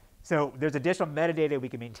 So there's additional metadata we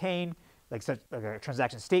can maintain, like a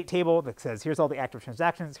transaction state table that says, here's all the active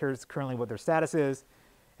transactions, here's currently what their status is.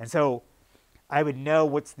 And so I would know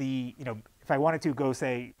what's the, if I wanted to go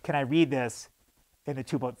say, can I read this in the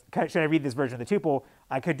tuple? Should I read this version of the tuple?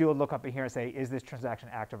 I could do a lookup in here and say, is this transaction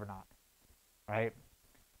active or not? Right?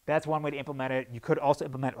 That's one way to implement it. You could also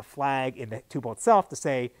implement a flag in the tuple itself to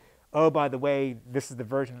say, oh, by the way, this is the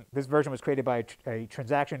version. This version was created by a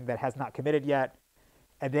transaction that has not committed yet.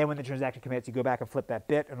 And then when the transaction commits, you go back and flip that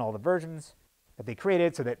bit in all the versions that they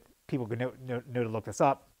created so that people can know to look this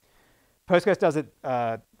up. Postgres does it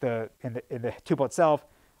in the tuple itself.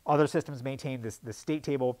 Other systems maintain this state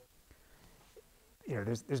table.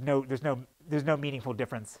 There's no meaningful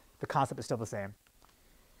difference. The concept is still the same.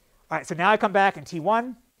 All right, so now I come back in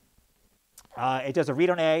T1. It does a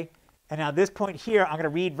read on A. And now at this point here, I'm going to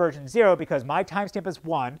read version 0 because my timestamp is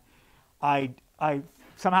 1.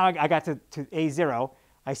 Somehow I got to A0.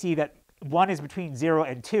 I see that 1 is between 0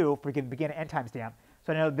 and 2 for the begin and end timestamp.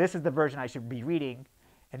 So I know this is the version I should be reading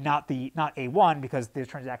and not A1 because the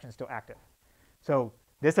transaction is still active. So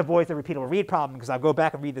this avoids the repeatable read problem because I'll go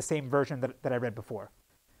back and read the same version that I read before,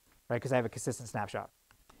 right? Because I have a consistent snapshot.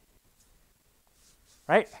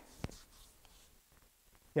 Right?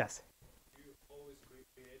 Yes? Do you always create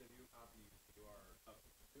a new copy when you are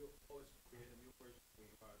do you always create a new version when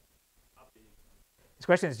you are updating something? This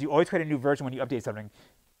question is, do you always create a new version when you update something?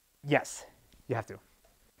 Yes, you have to.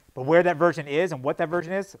 But where that version is and what that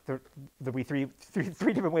version is, there'll be three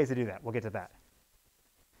different ways to do that. We'll get to that.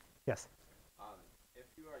 Yes? If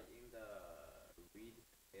you are in the read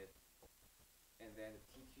it, and then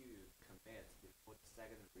T2 commits before the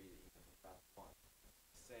second read in the thread 1,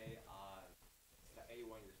 say the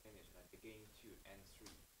A1 is finished, like begin 2 and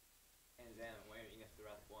 3, and then when you're in the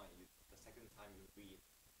thread 1, the second time you read,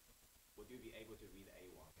 would you be able to read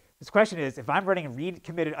A1? This question is, if I'm running read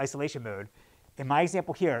committed isolation mode, in my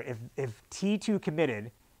example here, if T2 committed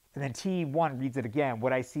and then T1 reads it again,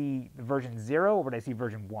 would I see the version 0 or would I see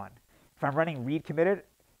version 1? If I'm running read committed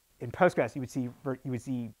in Postgres, you would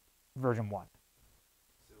see version 1.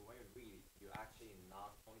 So when you read, you're actually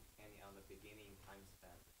not only depending on the beginning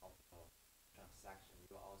timestamp of the transaction,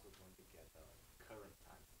 you're also going to get the current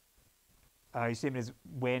time. Your statement is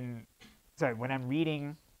when I'm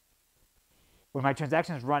reading, when my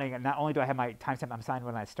transaction is running, and not only do I have my timestamp assigned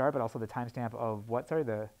when I start, but also the timestamp of what? Sorry,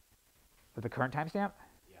 the current timestamp.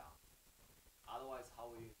 Yeah. Otherwise, how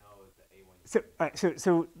will you know the A1?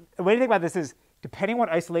 So the way to think about this is, depending on what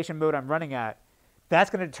isolation mode I'm running at, that's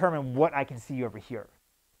going to determine what I can see over here,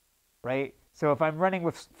 right? So if I'm running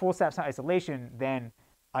with full snapshot isolation, then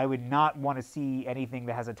I would not want to see anything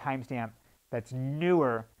that has a timestamp that's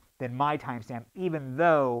newer than my timestamp, even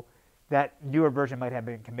though that newer version might have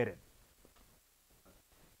been committed.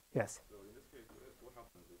 Yes? So in this case, what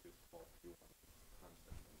happens if it's false Q1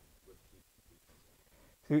 timestamp with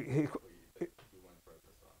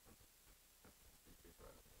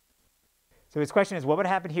So his question is, what would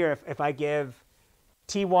happen here if I give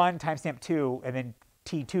T1 timestamp 2 and then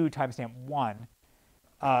T2 timestamp 1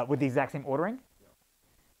 with the exact same ordering?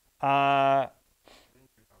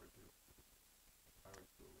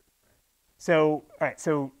 So, all right,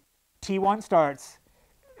 so T1 starts,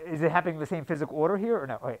 is it happening in the same physical order here or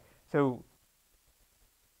no? Okay, so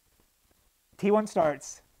T1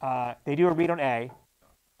 starts, they do a read on A.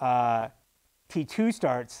 T2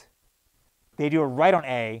 starts, they do a write on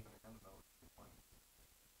A.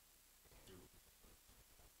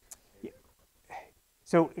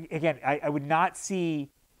 So again, I would not see,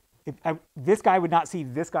 this guy would not see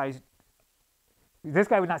this guy's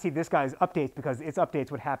updates because its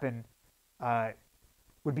updates would happen,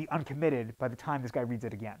 would be uncommitted by the time this guy reads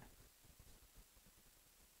it again.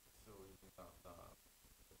 So you think that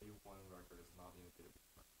the A1 record is not indicated?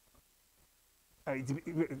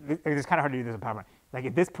 It's kind of hard to do this in PowerPoint. Like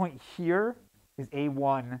at this point here is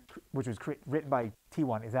A1, which was written by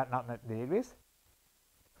T1. Is that not in the database?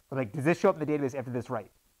 Or like, does this show up in the database after this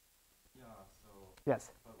write? Yeah, so.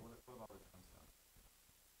 Yes. But what about the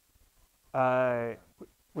timestamp?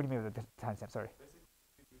 What do you mean with the timestamp? Sorry. Basically,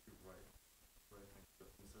 if you write,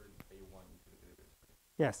 insert A1 into the database, right?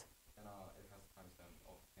 Yes. And it has timestamp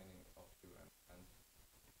of beginning of 2 and end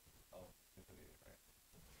of infinity, right?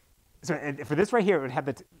 So for this right here, it would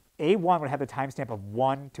have A1 would have the timestamp of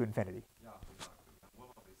 1 to infinity. Yeah, exactly. And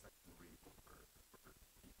what about the second read for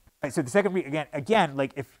Right, so the second read, again,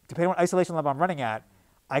 like if depending on what isolation level I'm running at,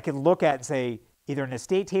 I can look at and say, either in the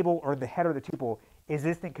state table or in the header of the tuple, is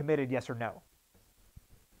this thing committed, yes or no?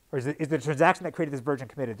 Or is the transaction that created this version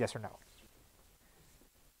committed, yes or no?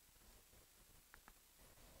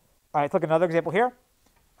 All right, let's look at another example here.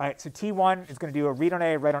 All right, so T1 is going to do a read on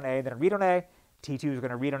A, write on A, then a read on A. T2 is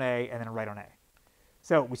going to read on A, and then a write on A.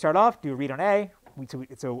 So we start off, do a read on A.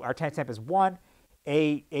 So our timestamp is 1.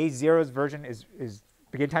 A0's version is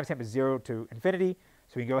begin timestamp is 0 to infinity.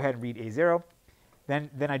 So we can go ahead and read A0. Then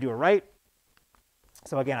I do a write.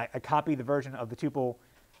 So again, I copy the version of the tuple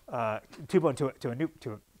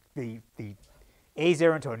into the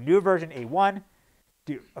A0 into a new version, A1.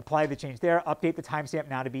 Apply the change there. Update the timestamp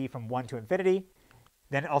now to be from 1 to infinity.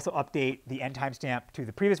 Then also update the end timestamp to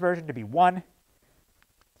the previous version to be 1.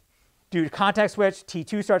 Do context switch.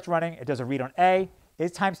 T2 starts running. It does a read on A.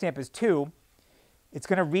 Its timestamp is 2. It's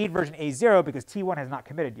going to read version A0 because T1 has not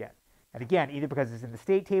committed yet. And again, either because it's in the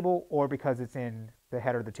state table or because it's in the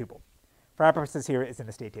header of the tuple. For our purposes here, it's in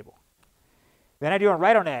the state table. Then I do a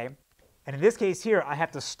write on A. And in this case here, I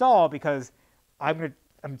have to stall because I'm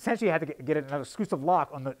essentially have to get another exclusive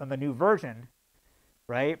lock on the new version,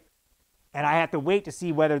 right? And I have to wait to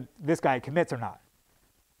see whether this guy commits or not.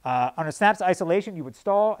 Under snaps isolation, you would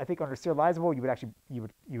stall. I think under serializable, you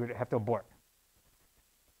would have to abort,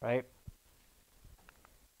 right?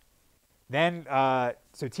 Then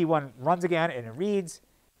so T1 runs again and it reads,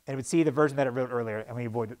 and it would see the version that it wrote earlier, and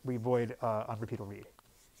we avoid unrepeatable read.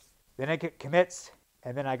 Then it commits,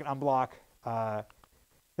 and then I can unblock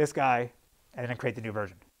this guy, and then create the new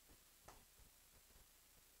version.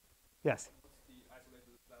 Yes. What's the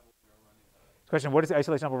isolation level you're running? Question: what is the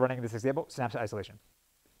isolation level running in this example? Snapshot isolation.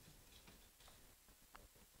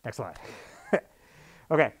 Next slide.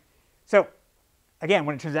 Okay, so again,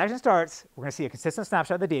 when a transaction starts, we're going to see a consistent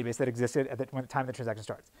snapshot of the database that existed at the time the transaction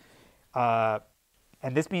starts.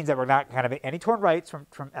 And this means that we're not going to have any torrent writes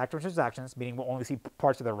from active transactions, meaning we'll only see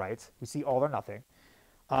parts of their writes. We see all or nothing.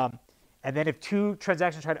 And then if two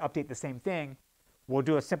transactions try to update the same thing, we'll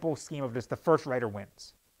do a simple scheme of just the first writer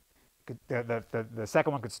wins. The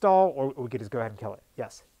second one could stall, or we could just go ahead and kill it.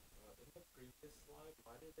 Yes? In the previous slide,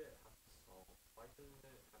 why did it have to stall? Why couldn't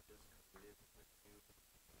it have just completed the new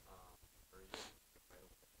version right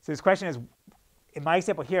away? So this question is, in my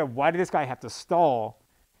example here, why did this guy have to stall?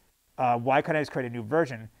 Why couldn't I just create a new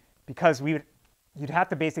version? Because you'd have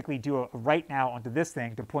to basically do a write now onto this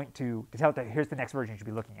thing to point to tell it that here's the next version you should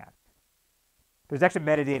be looking at. There's extra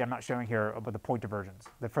metadata I'm not showing here about the pointer versions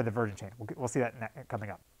for the version chain. We'll see that coming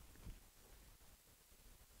up.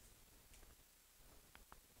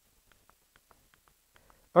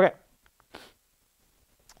 Okay.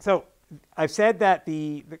 So I've said that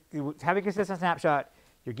having a consistent snapshot,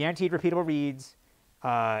 you're guaranteed repeatable reads.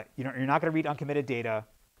 You're not going to read uncommitted data.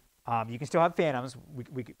 You can still have phantoms.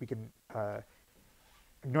 We can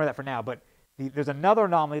ignore that for now. But there's another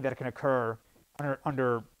anomaly that can occur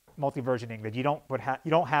under multi-versioning that you don't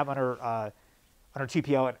have under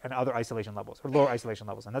 2PL and other isolation levels or lower isolation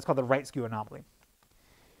levels, and that's called the right skew anomaly.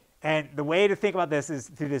 And the way to think about this is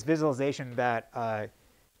through this visualization that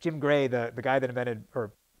Jim Gray, the guy that invented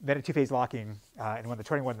two-phase locking and won the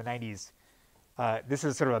Turing Award in the 90s, this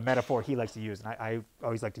is sort of a metaphor he likes to use, and I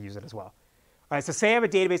always like to use it as well. All right, so say I have a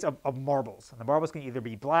database of marbles, and the marbles can either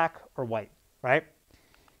be black or white, right?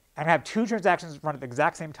 And I have two transactions run at the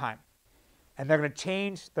exact same time. And they're going to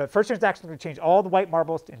change, the first transaction is going to change all the white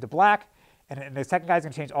marbles into black, and the second guy is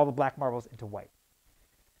going to change all the black marbles into white.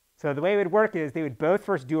 So the way it would work is they would both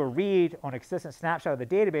first do a read on a consistent snapshot of the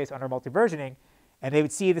database under multi-versioning, and they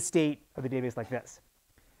would see the state of the database like this.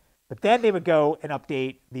 But then they would go and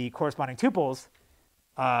update the corresponding tuples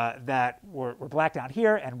that were black down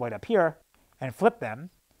here and white up here, and flip them.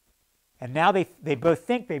 And now they both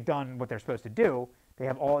think they've done what they're supposed to do. They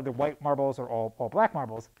have all the white marbles or all black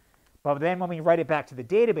marbles. But then when we write it back to the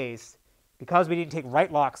database, because we didn't take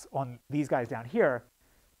write locks on these guys down here,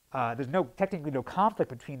 there's technically no conflict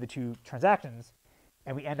between the two transactions,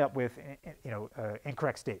 and we end up with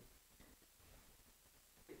incorrect state.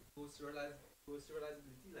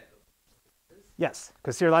 Yes,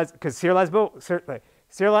 because serializable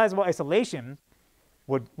isolation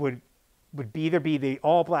would either be the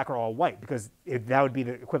all black or all white, because that would be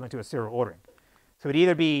the equivalent to a serial ordering. So it would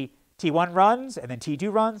either be T1 runs and then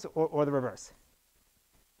T2 runs, or the reverse.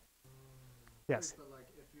 Yes. But like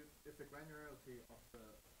if the granularity of the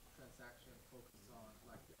transaction focuses on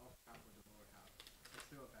like the upper half or the lower half, it's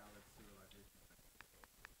still a valid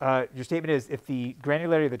serialization. Your statement is if the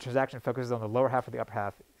granularity of the transaction focuses on the lower half or the upper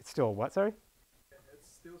half, it's still what? Sorry. It's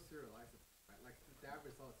still serializable, right? Like that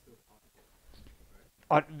result is still possible,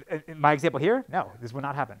 right? In my example here, no, this would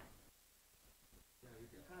not happen.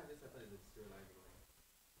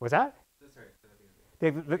 What's that? But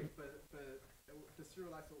the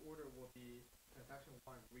serializable order will be transaction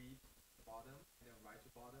 1 read bottom and then write to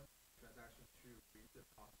bottom, transaction 2 read the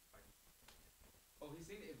top, right? Oh, he's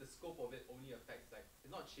saying if the scope of it only affects it's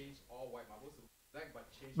not change all white marbles to black, but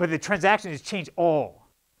change. But the transaction is change all,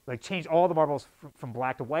 change all the marbles from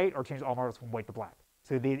black to white, or change all marbles from white to black.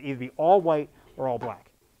 So they'd either be all white or all black.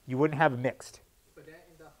 You wouldn't have a mixed. But then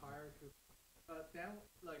in the hierarchy, then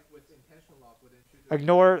like with intentional lock, wouldn't you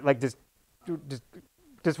Ignore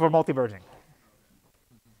just for multi-versioning.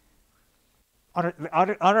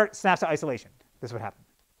 Under snapshot isolation, this would happen.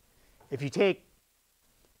 If you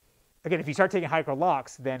start taking hierarchical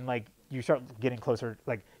locks, then you start getting closer,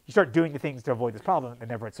 you start doing the things to avoid this problem, and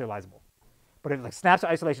therefore it's serializable. But in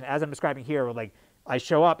snapshot isolation, as I'm describing here, where I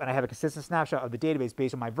show up and I have a consistent snapshot of the database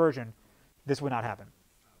based on my version, this would not happen.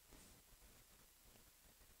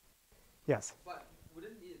 Yes? But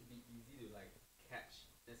wouldn't it be easy to catch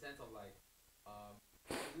in the sense of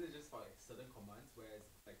this is just for certain commands, whereas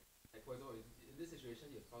for example in this situation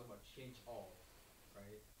you're talking about change all,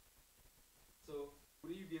 right? So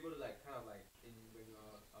would you be able to when you're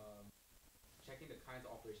checking the kinds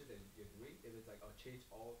of operations that you're doing, if it's change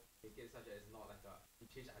all, make it such as not you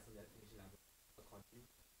change the isolation level accordingly?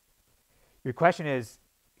 Your question is,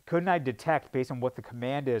 couldn't I detect based on what the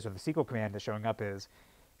command is or the SQL command that's showing up is,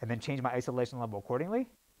 and then change my isolation level accordingly?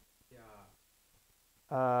 Yeah.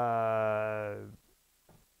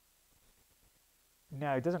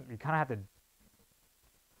 No, it doesn't. You kind of have to,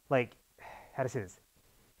 how to say this?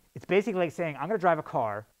 It's basically like saying, I'm going to drive a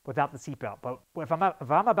car without the seatbelt, but if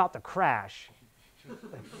I'm about to crash,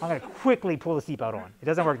 I'm going to quickly pull the seatbelt on. It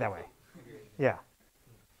doesn't work that way. Yeah.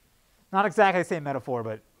 Not exactly the same metaphor,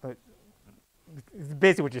 but it's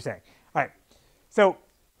basically what you're saying. All right. So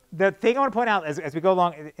the thing I want to point out as we go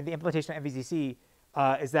along in the implementation of MVCC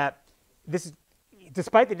is that this is,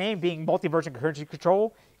 despite the name being multi-version concurrency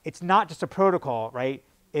control, it's not just a protocol, right?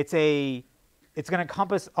 It's going to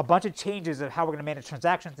encompass a bunch of changes of how we're going to manage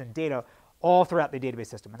transactions and data all throughout the database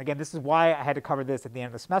system. And again, this is why I had to cover this at the end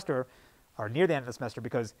of the semester, or near the end of the semester,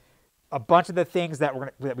 because a bunch of the things that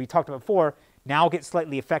we talked about before now get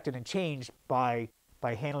slightly affected and changed by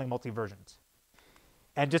handling multi-versions.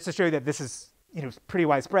 And just to show you that this is pretty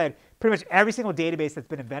widespread, pretty much every single database that's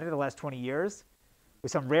been invented in the last 20 years,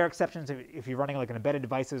 with some rare exceptions if you're running an embedded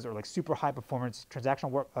devices or super high performance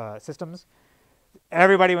transactional systems,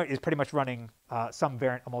 everybody is pretty much running some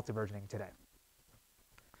variant of multi-versioning today.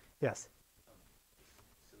 Yes?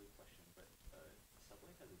 Silly question, but Subway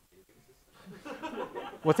has a database system?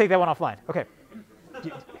 We'll take that one offline. Okay.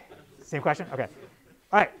 Same question? Okay.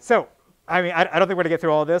 All right. So, I mean, I don't think we're going to get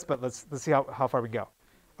through all of this, but let's see how far we go. All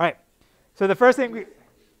right. So the first thing we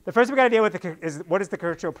got to deal with is what is the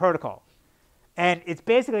control protocol? And it's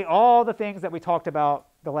basically all the things that we talked about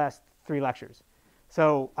the last 3 lectures.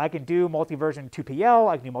 So I can do multi-version 2PL,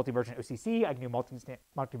 I can do multi-version OCC, I can do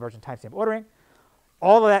multi-version timestamp ordering.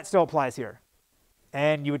 All of that still applies here.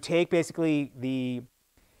 And you would take basically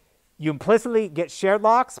you implicitly get shared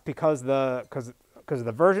locks because of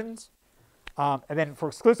the versions. And then for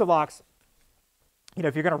exclusive locks,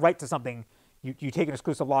 if you're going to write to something, you take an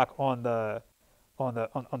exclusive lock on the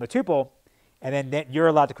tuple, and then you're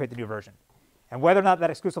allowed to create the new version. And whether or not that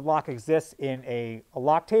exclusive lock exists in a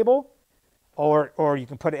lock table, or you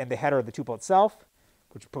can put it in the header of the tuple itself,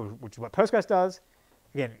 which is what Postgres does.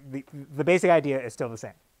 Again, the basic idea is still the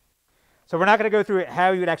same. So we're not going to go through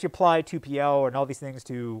how you would actually apply 2PL and all these things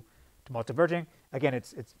to multi-versioning. Again,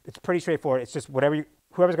 it's pretty straightforward. It's just whoever's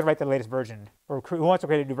going to write the latest version, or who wants to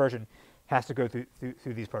create a new version, has to go through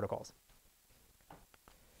these protocols.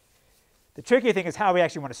 The tricky thing is how we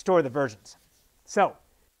actually want to store the versions. So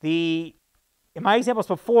in my examples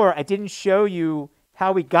before, I didn't show you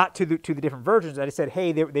how we got to the different versions. I just said,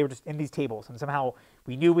 hey, they were just in these tables, and somehow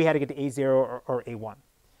we knew we had to get to A0 or A1.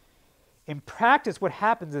 In practice, what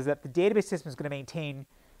happens is that the database system is going to maintain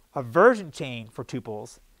a version chain for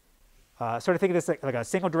tuples. Sort of think of this like a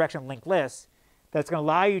single direction linked list that's going to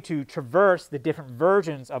allow you to traverse the different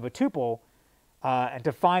versions of a tuple and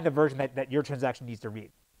to find the version that your transaction needs to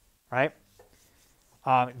read, right?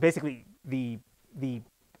 Basically,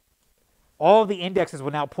 all of the indexes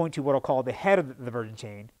will now point to what I'll call the head of the version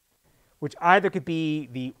chain, which either could be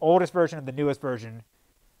the oldest version or the newest version,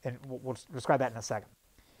 and we'll describe that in a second.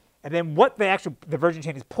 And then what the version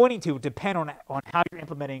chain is pointing to will depend on how you're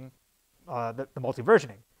implementing the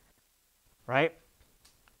multi-versioning, right?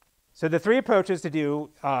 So the 3 approaches to do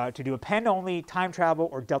append only, time travel,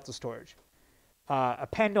 or delta storage.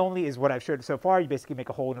 Append only is what I've showed so far. You basically make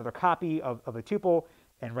a whole another copy of the tuple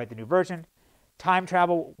and write the new version. Time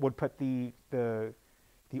travel would put the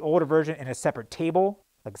older version in a separate table,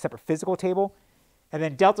 like a separate physical table. And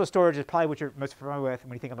then delta storage is probably what you're most familiar with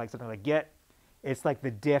when you think of like something like Git. It's like the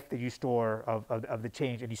diff that you store of the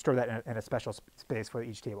change, and you store that in a special space for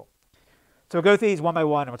each table. So we'll go through these one by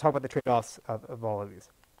one, and we'll talk about the trade-offs of all of these.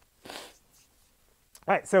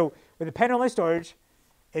 All right, so with append-only storage,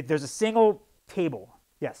 there's a single table.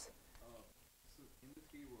 Yes? So in the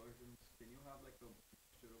 3 versions, can you have like a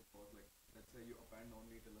mixture of both? Like, let's say you append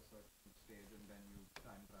only till a certain stage, and then you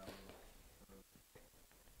time travel,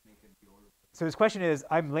 make it the old. So this question is,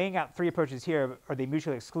 I'm laying out 3 approaches here. Are they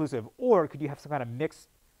mutually exclusive? Or could you have some kind of mixed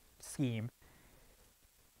scheme?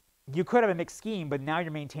 You could have a mixed scheme, but now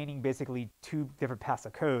you're maintaining basically 2 different paths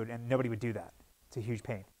of code, and nobody would do that. It's a huge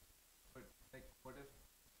pain. But like, what if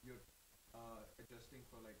you're adjusting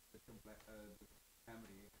for like the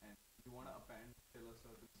memory, and you want to append till a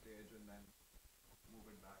certain stage and then move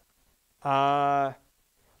it back?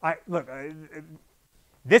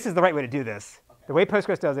 This is the right way to do this. Okay. The way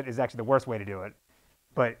Postgres does it is actually the worst way to do it,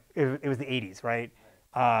 but it was the 80s, right?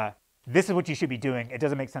 This is what you should be doing. It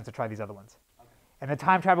doesn't make sense to try these other ones. Okay. And the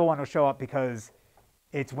time travel one will show up because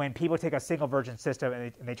it's when people take a single version system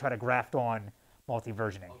and they try to graft on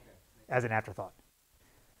multi-versioning as an afterthought.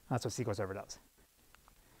 That's what SQL Server does.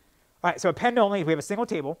 All right, so append only, we have a single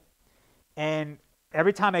table, and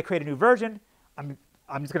every time I create a new version, I'm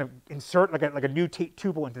just going to insert like a new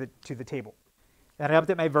tuple into the table. And I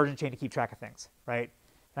update my version chain to keep track of things, right?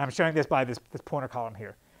 And I'm showing this by this pointer column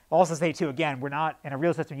here. I'll also say too, again, we're not in a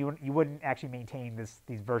real system. You wouldn't actually maintain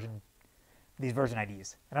these version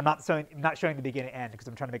IDs. And I'm not showing the beginning and end because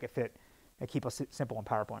I'm trying to make it fit and keep it simple in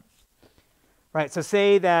PowerPoint. Right. So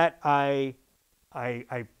say that I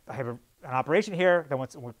have an operation here that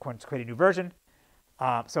wants to create a new version.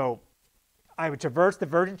 So I would traverse the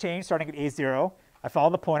version chain starting at A0. I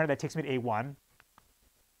follow the pointer that takes me to A1.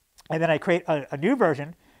 And then I create a new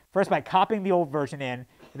version, first by copying the old version in,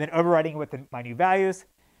 and then overwriting it with my new values.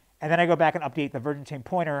 And then I go back and update the version chain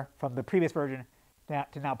pointer from the previous version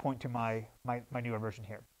to now point to my newer version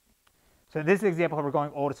here. So this is an example how we're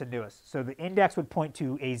going oldest and newest. So the index would point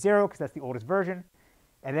to A0 because that's the oldest version.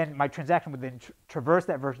 And then my transaction would then traverse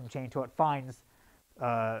that version chain until it finds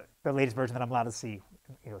the latest version that I'm allowed to see,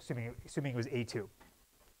 assuming it was A2.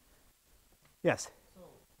 Yes? So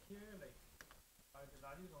here, like, are the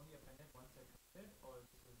values only appended once they're committed, or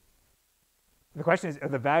this is? The question is, are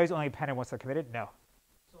the values only appended once they're committed? No.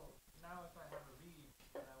 So now if I have a read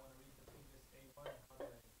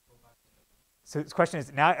So the question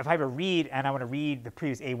is, now if I have a read and I want to read the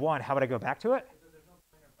previous A1, how would I go back to it?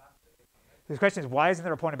 So the question is, why isn't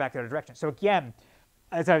there a pointer back the other direction? So again,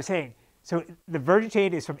 as I was saying, so the version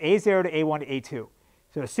chain is from A0 to A1 to A2.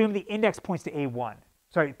 So assume the index points to A1.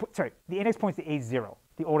 Sorry, the index points to A0,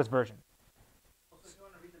 the oldest version. So if you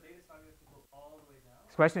want to read the latest value, you have to go all the way down?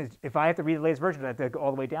 The question is, if I have to read the latest version, do I have to go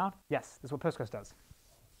all the way down? Yes, that's what Postgres does.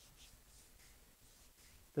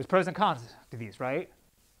 There's pros and cons to these, right?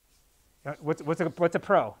 What's a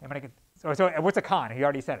pro? So what's a con? He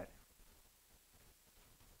already said it.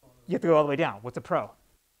 You have to go all the way down. What's a pro?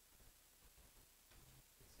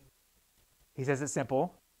 He says it's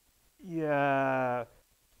simple. Yeah.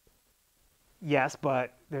 Yes,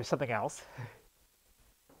 but there's something else.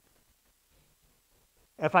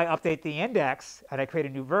 If I update the index and I create a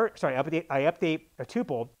new I update a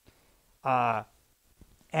tuple,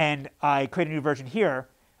 and I create a new version here,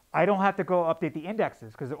 I don't have to go update the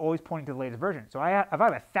indexes because they're always pointing to the latest version. So if I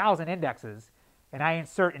have 1,000 indexes and I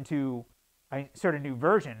insert a new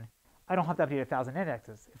version, I don't have to update 1,000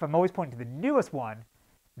 indexes. If I'm always pointing to the newest one,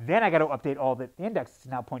 then I got to update all the indexes to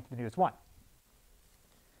now point to the newest one.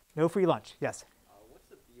 No free lunch. Yes. What's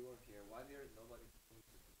the B1 here? Why there nobody?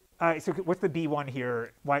 All right. So what's the B1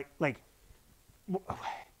 here? Why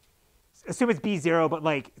assume it's B0, but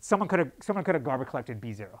like someone could have garbage collected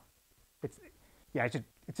B0. It's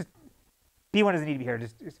just B1 doesn't need to be here.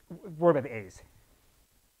 Just worry about the A's.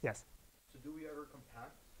 Yes. So do we ever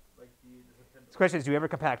compact like the The question is, do we ever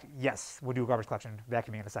compact? Yes. We'll do a garbage collection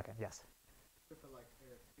vacuuming in a second. Yes.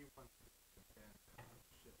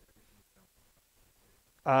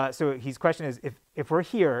 So his question is, if we're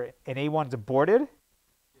here and A1's aborted,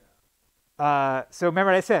 so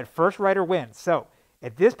remember what I said, first writer wins. So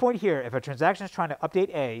at this point here, if a transaction is trying to update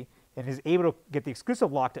A and is able to get the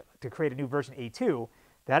exclusive lock to create a new version A2,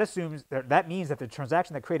 that means that the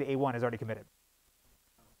transaction that created A1 is already committed.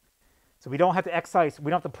 So we don't have to excise,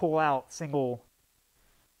 we don't have to pull out single,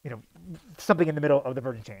 something in the middle of the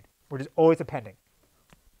version chain. We're just always appending.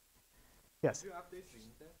 Yes. Do you update the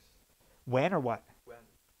index? When or what? When?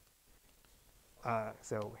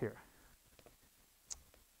 So here.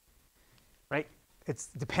 Right? It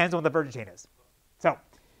depends on what the version chain is. So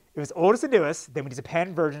if it's oldest and newest, then we just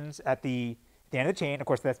append versions at the end of the chain. Of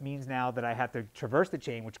course, that means now that I have to traverse the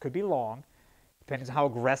chain, which could be long, depending on how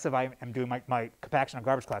aggressive I am doing my compaction and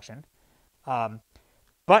garbage collection.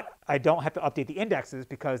 But I don't have to update the indexes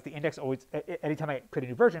because the index always, anytime I create a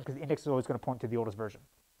new version, because the index is always going to point to the oldest version,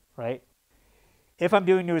 right? If I'm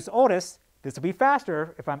doing newest to oldest, this will be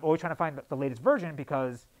faster if I'm always trying to find the latest version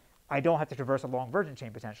because I don't have to traverse a long version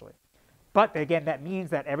chain potentially. But again, that means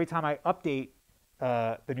that every time I update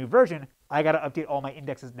the new version, I got to update all my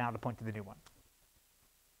indexes now to point to the new one.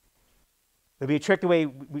 There'll be a trick the way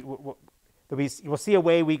we'll see a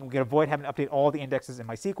way we can avoid having to update all the indexes in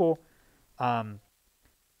MySQL.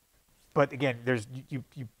 But again,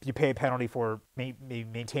 you pay a penalty for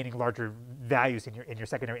maintaining larger values in your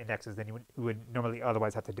secondary indexes than you would normally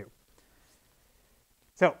otherwise have to do.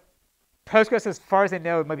 So Postgres, as far as I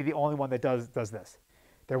know, might be the only one that does this.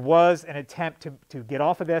 There was an attempt to get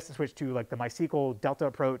off of this and switch to like the MySQL Delta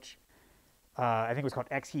approach. I think it was called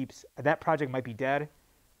X heaps. That project might be dead.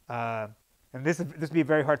 And this would be a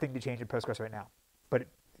very hard thing to change in Postgres right now. But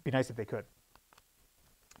it'd be nice if they could.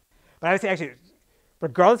 But I would say actually,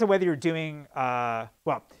 regardless of whether you're doing, if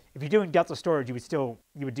you're doing Delta storage, you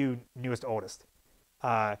would do newest to oldest.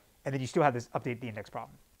 And then you still have this update the index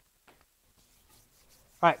problem.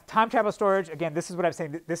 All right, time travel storage. Again, this is what I'm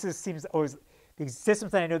saying. Seems always, the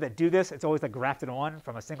systems that I know that do this, it's always like grafted on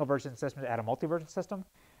from a single version system to add a multi-version system.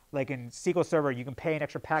 Like in SQL Server, you can pay an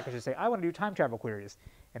extra package to say, I want to do time travel queries.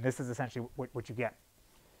 And this is essentially what you get.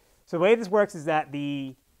 So the way this works is that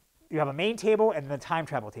you have a main table and then the time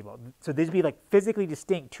travel table. So these would be like physically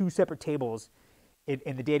distinct two separate tables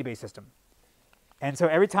in the database system. And so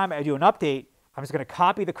every time I do an update, I'm just going to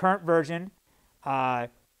copy the current version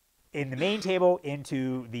in the main table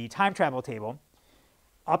into the time travel table,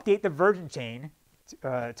 update the version chain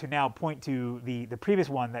to now point to the previous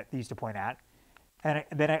one that used to point at, and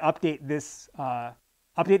then I update this,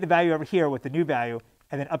 update the value over here with the new value,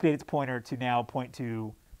 and then update its pointer to now point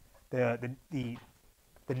to the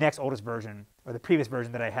next oldest version or the previous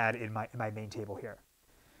version that I had in my main table here.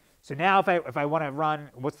 So now if I want to run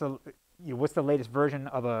what's the latest version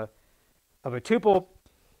of a tuple,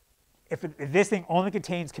 if this thing only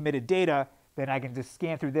contains committed data, then I can just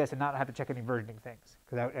scan through this and not have to check any versioning things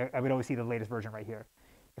because I would always see the latest version right here.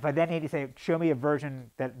 If I then need to say show me a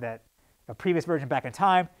version a previous version back in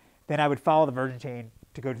time, then I would follow the version chain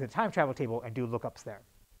to go to the time travel table and do lookups there.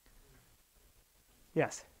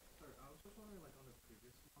 Yes. Sorry, I was just wondering, like on the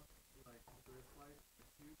previous one, like there is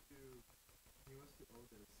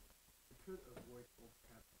could avoid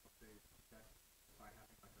overhead update that by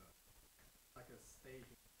having like a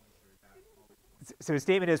staging pointer that always points. So the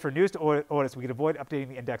statement is for newest audits, we can avoid updating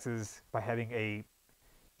the indexes by having an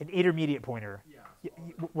intermediate pointer. Yeah.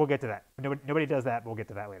 We'll get to that. Nobody does that, but we'll get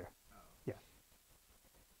to that later. Yeah.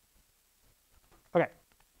 Okay.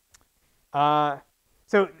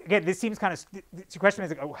 So again, this seems kind of, the question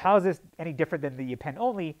is, like, oh, how is this any different than the append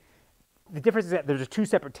only? The difference is that there's two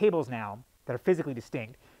separate tables now that are physically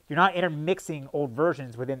distinct. You're not intermixing old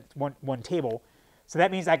versions within one table. So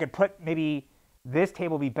that means I could put maybe this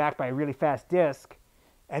table be backed by a really fast disk,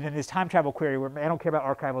 and then this time travel query where I don't care about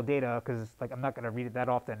archival data because like I'm not going to read it that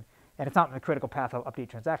often, and it's not in the critical path of update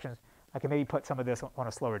transactions. I can maybe put some of this on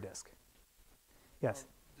a slower disk. Yes?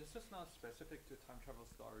 This is not specific to time travel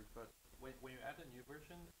storage, but when you add a new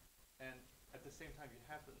version, and at the same time you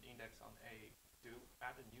have an index on A, do you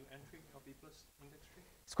add a new entry in your B plus index tree?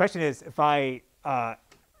 This question is, if I,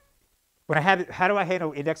 when I have, how do I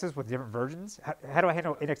handle indexes with different versions? How do I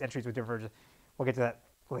handle index entries with different versions? We'll get to that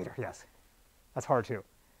later, yes. That's hard too.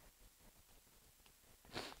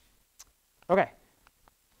 Okay.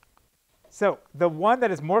 So the one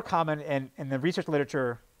that is more common in the research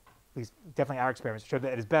literature, at least definitely our experiments show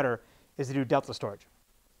that it is better, is to do delta storage.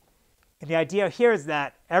 And the idea here is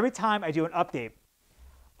that every time I do an update,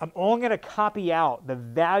 I'm only going to copy out the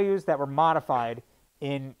values that were modified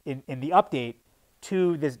in the update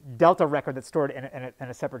to this delta record that's stored in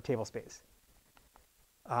a separate table space.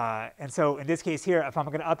 And so in this case here, if I'm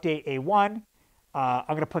going to update A1, I'm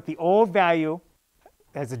going to put the old value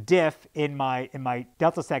as a diff in my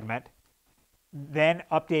delta segment, then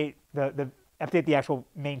update the actual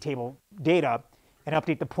main table data, and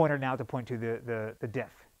update the pointer now to point to the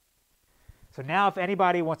diff. So now if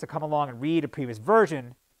anybody wants to come along and read a previous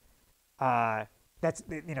version, that's,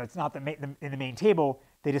 it's not in the main table.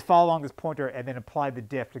 They just follow along this pointer and then apply the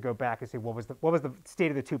diff to go back and say what was the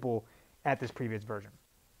state of the tuple at this previous version.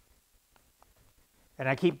 And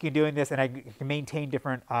I keep doing this, and I can maintain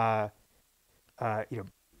different entire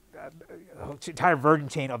version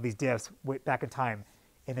chain of these diffs back in time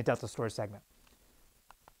in the delta storage segment.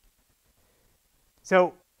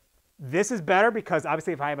 So this is better because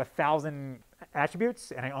obviously if I have 1,000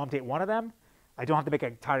 attributes and I update one of them, I don't have to make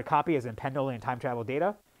an entire copy as append only and time travel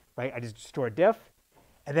data, right? I just store a diff.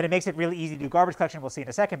 And then it makes it really easy to do garbage collection, we'll see in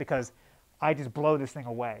a second, because I just blow this thing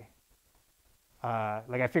away.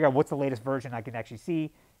 Like I figure out what's the latest version I can actually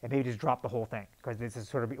see, and maybe just drop the whole thing, because this is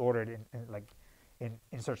sort of be ordered in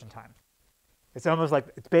insertion time. It's almost like,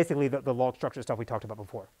 it's basically the log structure stuff we talked about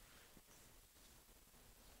before.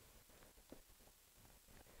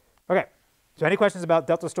 Okay, so any questions about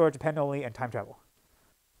delta storage, append only, and time travel?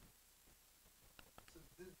 So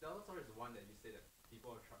this delta storage is the one that you say that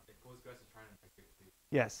people are trying, Postgres is trying to migrate to.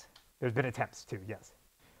 Yes, there's been attempts too, yes.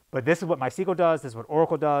 But this is what MySQL does, this is what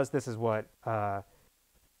Oracle does, this is what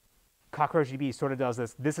CockroachDB sort of does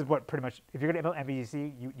this. This is what pretty much, if you're going to implement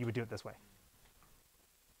MVCC, you would do it this way.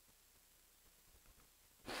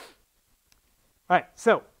 All right,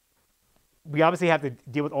 so we obviously have to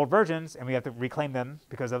deal with old versions, and we have to reclaim them,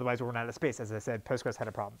 because otherwise we're running out of space. As I said, Postgres had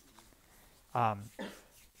a problem.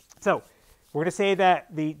 So we're going to say that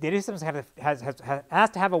the data systems has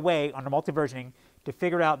to have a way under multi-versioning to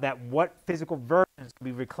figure out that what physical versions can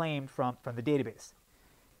be reclaimed from the database.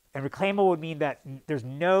 And reclaimable would mean that there's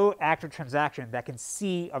no active transaction that can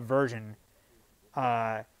see a version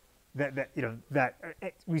that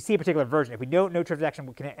we see a particular version. If we know no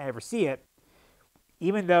transaction can ever see it,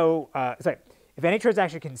 even though, if any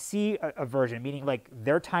transaction can see a version, meaning like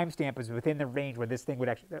their timestamp is within the range where this thing would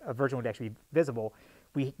actually, a version would actually be visible,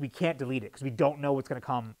 we can't delete it because we don't know what's going to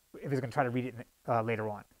come if it's going to try to read it later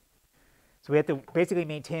on. So we have to basically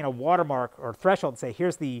maintain a watermark or threshold and say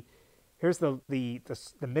here's the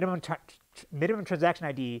minimum transaction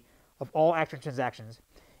ID of all active transactions,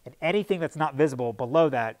 and anything that's not visible below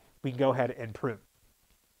that we can go ahead and prune.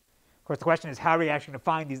 Of course, the question is how are we actually going to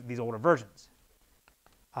find these older versions?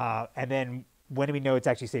 And then when do we know it's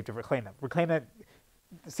actually safe to reclaim them?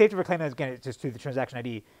 Safe to reclaim them, again, it's just through the transaction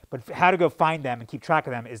ID, but how to go find them and keep track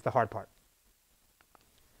of them is the hard part.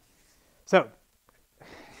 So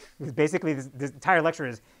basically this entire lecture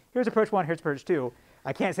is here's approach 1, here's approach 2.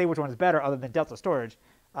 I can't say which one is better other than delta storage.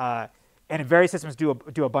 And in various systems do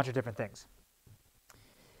a bunch of different things.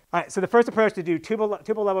 All right, so the first approach to do tuple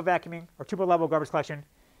level vacuuming or tuple level garbage collection,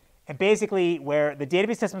 and basically where the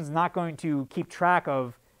database system is not going to keep track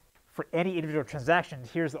of for any individual transactions,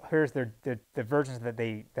 here's the versions that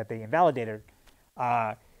they invalidated.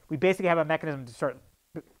 We basically have a mechanism to start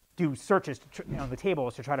do searches on the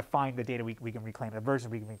tables to try to find the data we can reclaim, the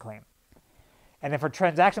versions we can reclaim. And then for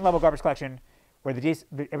transaction level garbage collection, where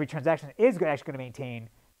every transaction is actually going to maintain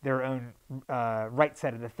their own write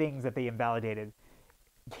set of the things that they invalidated.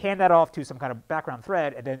 Hand that off to some kind of background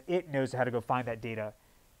thread, and then it knows how to go find that data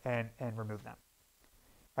and remove them.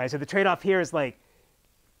 All right, so the trade-off here is like,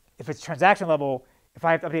 if it's transaction level, if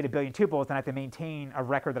I have to update a billion tuples, then I have to maintain a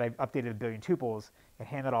record that I've updated a billion tuples and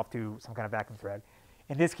hand that off to some kind of vacuum thread.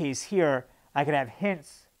 In this case here, I could have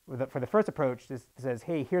hints for the first approach. This says,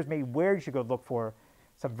 hey, here's maybe where you should go look for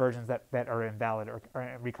some versions that are invalid or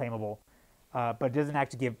reclaimable, but it doesn't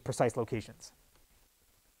actually give precise locations.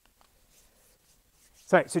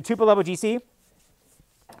 So tuple level GC.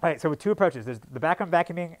 All right, so with two approaches, there's the background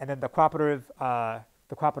vacuuming and then the cooperative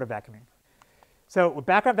vacuuming. So with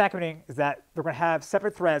background vacuuming is that they're going to have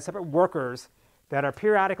separate threads, separate workers that are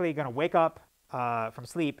periodically going to wake up from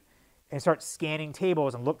sleep and start scanning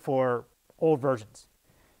tables and look for old versions.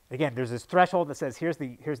 Again, there's this threshold that says here's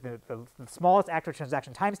the smallest active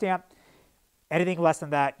transaction timestamp. Anything less than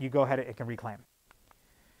that, you go ahead and it can reclaim.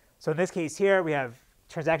 So in this case here, we have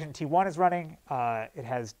transaction T1 is running. It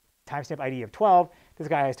has timestamp ID of 12. This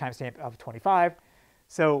guy has timestamp of 25.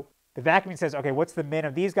 So the vacuuming says, okay, what's the min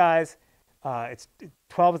of these guys?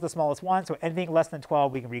 12 is the smallest one, so anything less than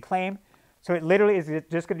 12 we can reclaim. So it literally is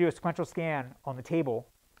just going to do a sequential scan on the table,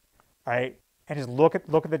 all right, and just look at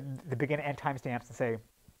the begin and end timestamps and say,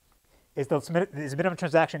 is the minimum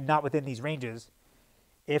transaction not within these ranges?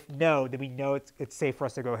 If no, then we know it's safe for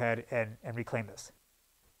us to go ahead and reclaim this.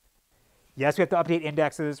 Yes, we have to update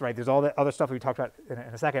indexes, right? There's all the other stuff we talked about in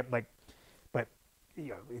a second, but you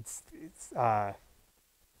know, it's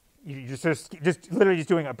you're just literally just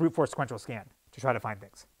doing a brute force sequential scan to try to find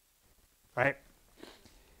things, right?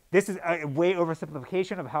 This is a way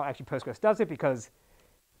oversimplification of how actually Postgres does it, because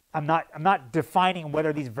I'm not defining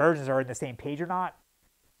whether these versions are in the same page or not,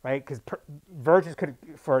 right? Because versions could,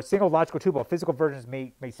 for a single logical tuple, physical versions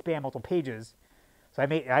may span multiple pages. So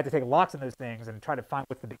I had to take locks on those things and try to find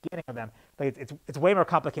what's the beginning of them. Like it's way more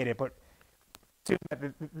complicated, but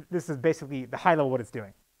this is basically the high level what it's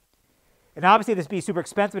doing. And obviously, this would be super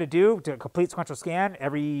expensive to do, to complete sequential scan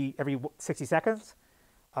every 60 seconds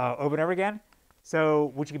over and over again.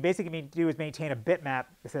 So what you can basically do is maintain a bitmap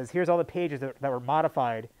that says, here's all the pages that were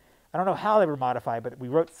modified. I don't know how they were modified, but we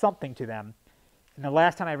wrote something to them. And the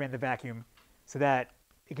last time I ran the vacuum, so that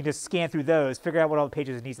it can just scan through those, figure out what all the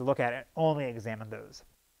pages it needs to look at, and only examine those.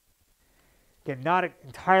 Again, not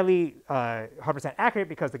entirely 100% accurate,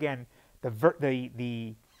 because again, the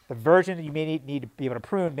version that you may need to be able to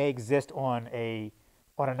prune may exist on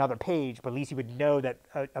another page, but at least you would know that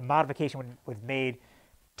a modification was made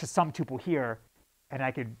to some tuple here, and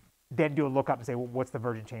I could then do a lookup and say, well, what's the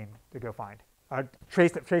version chain to go find?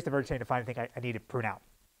 Trace the version chain to find the thing I need to prune out.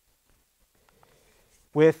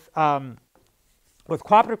 With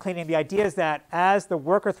cooperative cleaning, the idea is that as the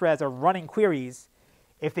worker threads are running queries,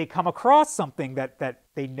 if they come across something that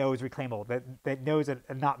they know is reclaimable, that knows are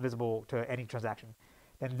not visible to any transaction,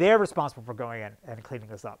 then they're responsible for going in and cleaning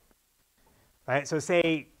this up. Right? So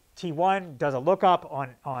say T1 does a lookup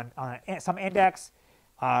on some index.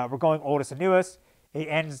 We're going oldest and newest. It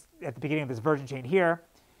ends at the beginning of this version chain here.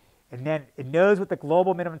 And then it knows what the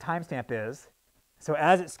global minimum timestamp is. So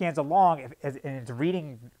as it scans along, and it's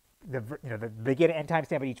reading the begin and end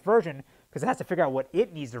timestamp of each version, because it has to figure out what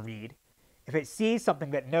it needs to read. If it sees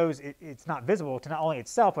something that knows it's not visible to not only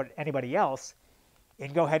itself but anybody else, it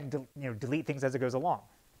can go ahead and delete things as it goes along,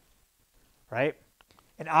 right?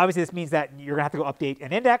 And obviously this means that you're gonna have to go update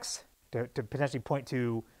an index to potentially point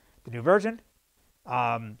to the new version.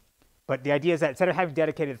 But the idea is that instead of having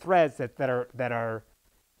dedicated threads that are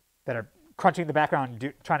crunching the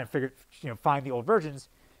background, trying to find the old versions,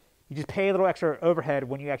 you just pay a little extra overhead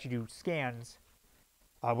when you actually do scans,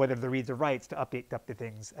 whether the reads or writes, to update the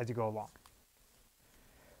things as you go along.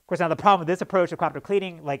 Of course, now the problem with this approach of cooperative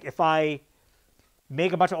cleaning, like if I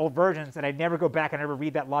make a bunch of old versions and I never go back and ever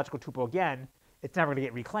read that logical tuple again, it's never going to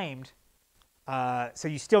get reclaimed. So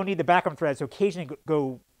you still need the background threads to occasionally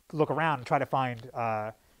go look around and try to find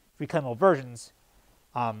reclaimable versions.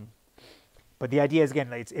 But the idea is,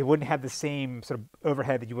 again, it wouldn't have the same sort of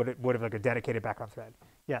overhead that you would have like a dedicated background thread.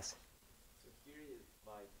 Yes? So here is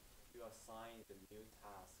like you assign the new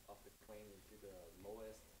task of the cleaning to the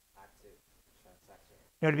lowest active transaction.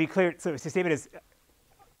 No, to be clear, so the statement is,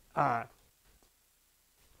 I'm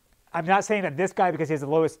not saying that this guy, because he has the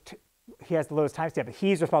lowest timestamp, but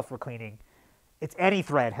he's responsible for cleaning. It's any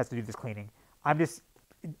thread has to do this cleaning. I just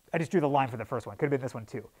drew the line for the first one. Could have been this one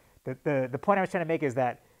too. The point I was trying to make is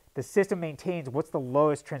that the system maintains what's the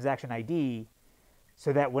lowest transaction ID,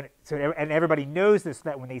 so that and everybody knows this, so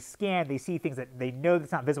that when they scan, they see things that they know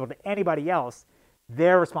that's not visible to anybody else.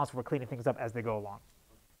 They're responsible for cleaning things up as they go along.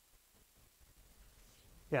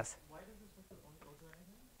 Yes. Why does this work with only O to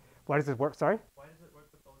NA? Why does this work? Sorry? Why does it work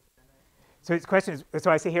with O to NA? So his question is, so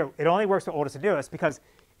I say here, it only works for oldest and newest because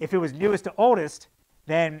if it was newest to oldest,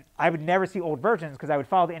 then I would never see old versions because I would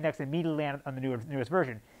follow the index and immediately land on the newest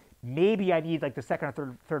version. Maybe I need like the second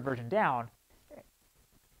or third version down,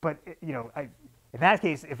 but you know, in that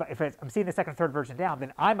case, if I'm seeing the second or third version down,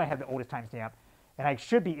 then I might have the oldest timestamp, and I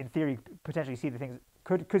should be, in theory, potentially see the things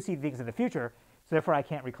could see things in the future. So therefore, I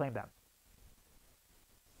can't reclaim them.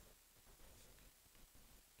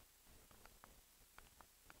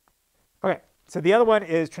 Okay, so the other one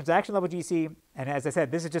is transaction level GC, and as I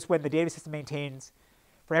said, this is just when the database system maintains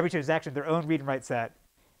for every transaction their own read and write set,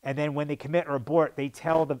 and then when they commit or abort, they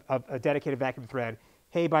tell a dedicated vacuum thread,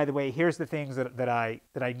 hey, by the way, here's the things that I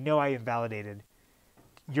know I invalidated.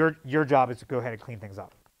 Your job is to go ahead and clean things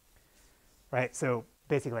up, right? So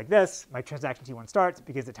basically like this, my transaction T1 starts,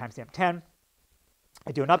 begins at timestamp 10.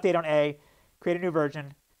 I do an update on A, create a new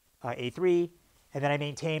version, A3, and then I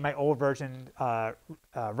maintain my old version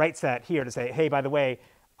write set here to say, hey, by the way,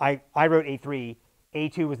 I wrote A3.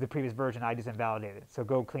 A2 was the previous version I just invalidated. So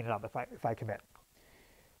go clean it up if I commit.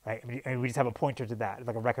 Right? And we just have a pointer to that,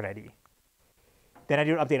 like a record ID. Then I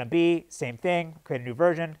do an update on B, same thing, create a new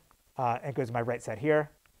version, and it goes to my write set here.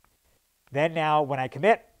 Then now when I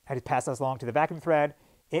commit, I just pass this along to the vacuum thread.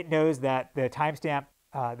 It knows that the timestamp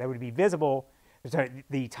that would be visible, sorry,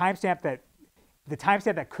 the timestamp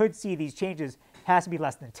that could see these changes has to be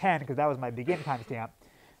less than 10 because that was my begin timestamp.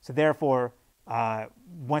 So therefore,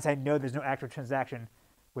 once I know there's no actual transaction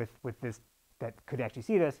with this that could actually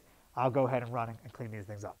see this, I'll go ahead and run and clean these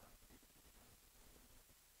things up.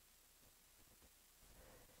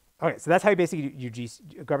 Okay, so that's how you basically do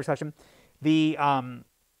garbage collection. The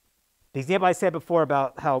example I said before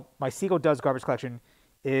about how MySQL does garbage collection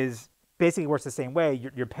is basically works the same way.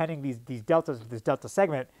 You're appending these deltas, this delta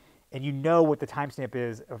segment, and you know what the timestamp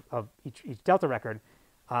is of each delta record.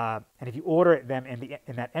 And if you order them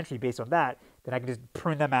in that entry based on that, then I can just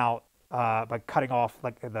prune them out by cutting off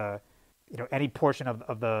like any portion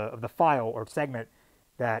of the file or segment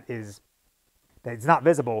that is not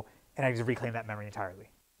visible, and I just reclaim that memory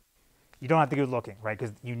entirely. You don't have to go looking, right?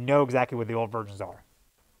 Because you know exactly what the old versions are.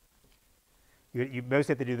 You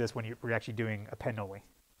mostly have to do this when you're actually doing append only.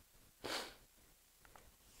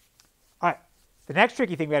 All right. The next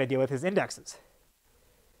tricky thing we got to deal with is indexes.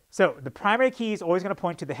 So the primary key is always going to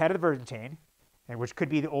point to the head of the version chain, and which could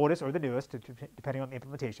be the oldest or the newest, depending on the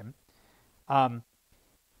implementation.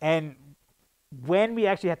 And when we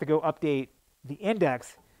actually have to go update the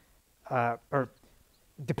index, or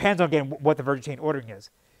depends on, again, what the version chain ordering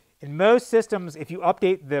is. In most systems, if you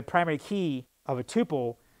update the primary key of a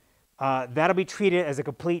tuple, that'll be treated as a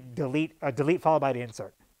complete delete followed by the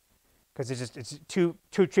insert. Because it's too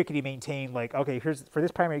tricky to maintain. Like, okay, for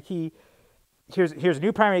this primary key, here's a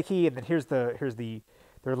new primary key, and then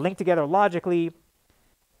they're linked together logically,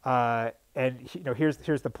 and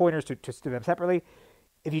here's the pointers to them separately.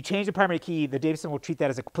 If you change the primary key, the data system will treat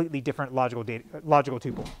that as a completely different logical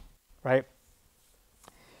tuple, right?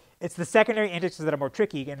 It's the secondary indexes that are more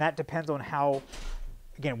tricky, and that depends on how,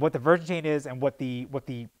 again, what the version chain is and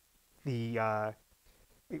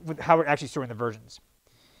how we're actually storing the versions.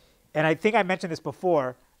 And I think I mentioned this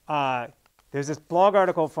before. There's this blog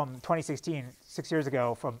article from 2016, 6 years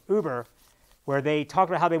ago, from Uber, where they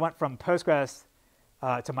talked about how they went from Postgres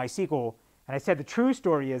to MySQL. And I said the true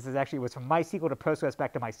story is actually it was from MySQL to Postgres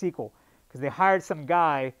back to MySQL, because they hired some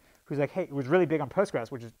guy who's like, hey, it was really big on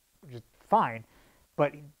Postgres, which is fine,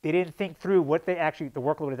 but they didn't think through what the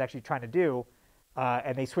workload is actually trying to do,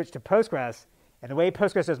 and they switched to Postgres. And the way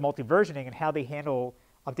Postgres does multi-versioning and how they handle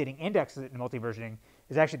updating indexes in multi-versioning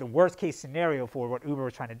is actually the worst case scenario for what Uber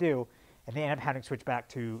was trying to do, and they end up having to switch back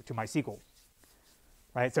to MySQL,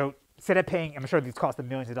 right? So instead of paying, I'm sure these cost them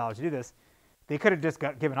millions of dollars to do this, they could have just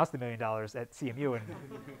given us the $1 million at CMU, and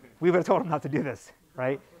we would have told them not to do this,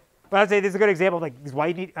 right? But I'd say this is a good example of like, this is why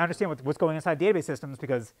you need to understand what's going inside database systems,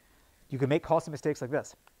 because you can make costly mistakes like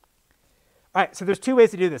this. All right, so there's two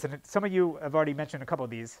ways to do this, and some of you have already mentioned a couple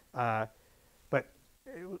of these, but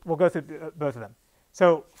we'll go through both of them.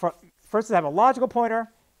 So first, I have a logical pointer,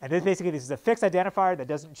 and this is a fixed identifier that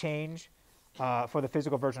doesn't change for the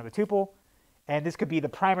physical version of the tuple, and this could be the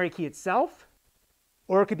primary key itself,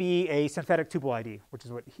 or it could be a synthetic tuple ID, which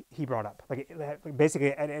is what he brought up, like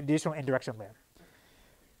basically an additional indirection layer.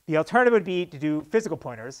 The alternative would be to do physical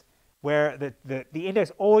pointers, where the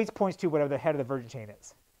index always points to whatever the head of the version chain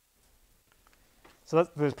is. So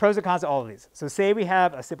there's pros and cons to all of these. So say we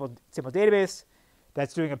have a simple database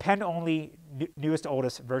that's doing append only newest to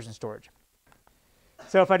oldest version storage.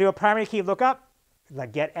 So if I do a primary key lookup,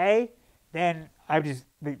 like get A, then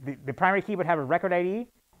the primary key would have a record ID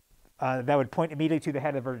that would point immediately to the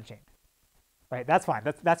head of the version chain. Right? That's fine.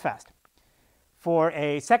 That's fast. For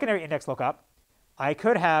a secondary index lookup, I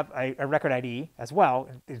could have a record ID as well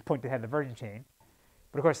and point to the head of the version chain.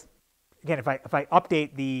 But of course, again, if I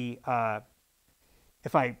update the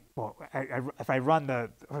if I run the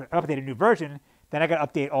update a new version, then I got to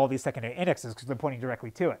update all these secondary indexes because they're pointing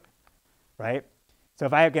directly to it, right? So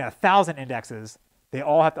if I have, again, 1,000 indexes, they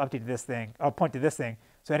all have to update to this thing, or point to this thing.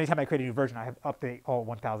 So anytime I create a new version, I have to update all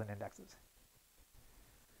 1,000 indexes,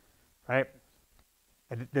 right?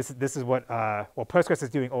 And this is what well, Postgres is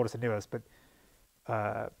doing oldest and newest, but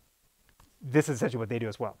this is essentially what they do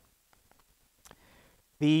as well.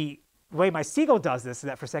 The way MySQL does this is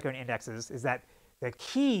that for secondary indexes is that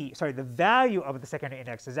the value of the secondary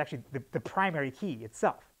index is actually the primary key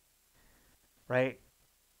itself, right?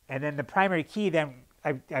 And then the primary key, then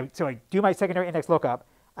so I do my secondary index lookup,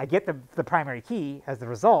 I get the primary key as the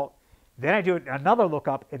result, then I do another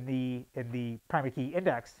lookup in the primary key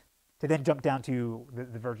index to then jump down to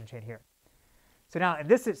the version chain here. So now in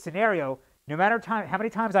this scenario, no matter how many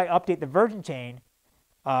times I update the version chain,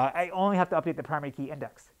 I only have to update the primary key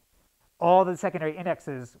index. All the secondary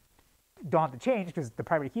indexes don't have to change because the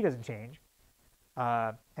primary key doesn't change.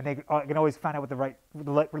 And they can always find out what the right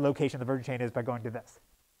location of the version chain is by going to this,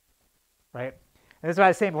 right? And this is what I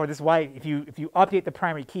was saying before. This is why if you update the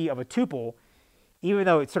primary key of a tuple, even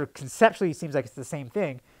though it sort of conceptually seems like it's the same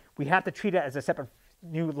thing, we have to treat it as a separate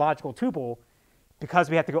new logical tuple because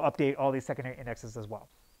we have to go update all these secondary indexes as well.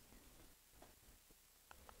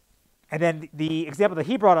 And then the example that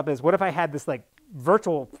he brought up is, what if I had this like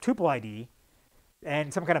virtual tuple ID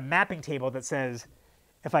and some kind of mapping table that says,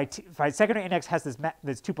 if I secondary index has this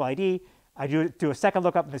tuple ID, I do a second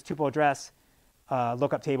lookup in this tuple address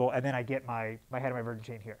lookup table, and then I get my head of my version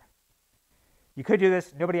chain here. You could do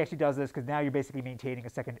this. Nobody actually does this because now you're basically maintaining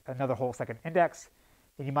another whole second index,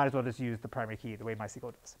 and you might as well just use the primary key the way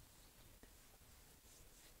MySQL does.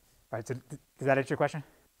 All right. So does that answer your question?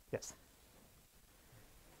 Yes.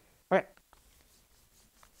 Okay.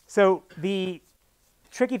 So the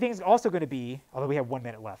tricky thing is also going to be, although we have 1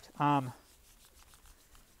 minute left.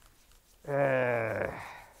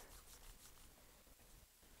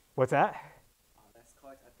 What's that? Let's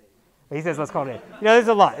call it a day. He says, let's call it a day. You know, there's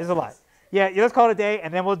a lot. There's a lot. Yeah, let's call it a day,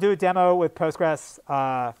 and then we'll do a demo with Postgres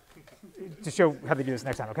to show how they do this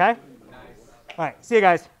next time, okay? Nice. All right. See you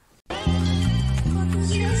guys.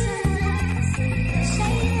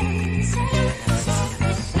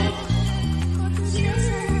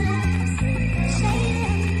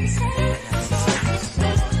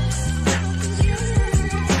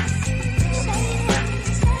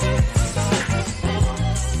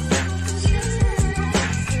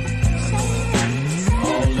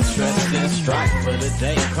 Strike for the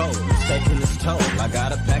day cold, it's taking its toll. I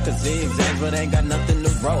got a pack of zigzags, but ain't got nothing to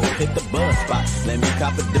roll. Hit the buzz spot, let me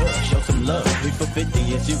cop a dub, show some love. 3 for 50,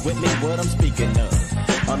 is you with me? What I'm speaking of?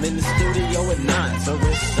 I'm in the studio at 9, so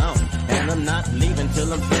it's on. And I'm not leaving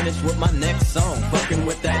till I'm finished with my next song. Fucking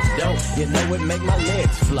with that dope, you know it make my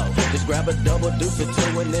legs flow. Just grab a double deuce or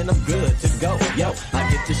 2 and then I'm good to go. Yo,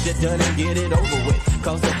 I get this shit done and get it over with.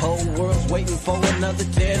 Cause the whole world's waiting for another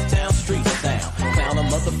Tears Town street sound. Clown a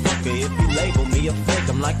motherfucker if you label me a fake.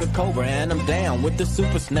 I'm like a cobra and I'm down with the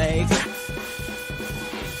super snakes.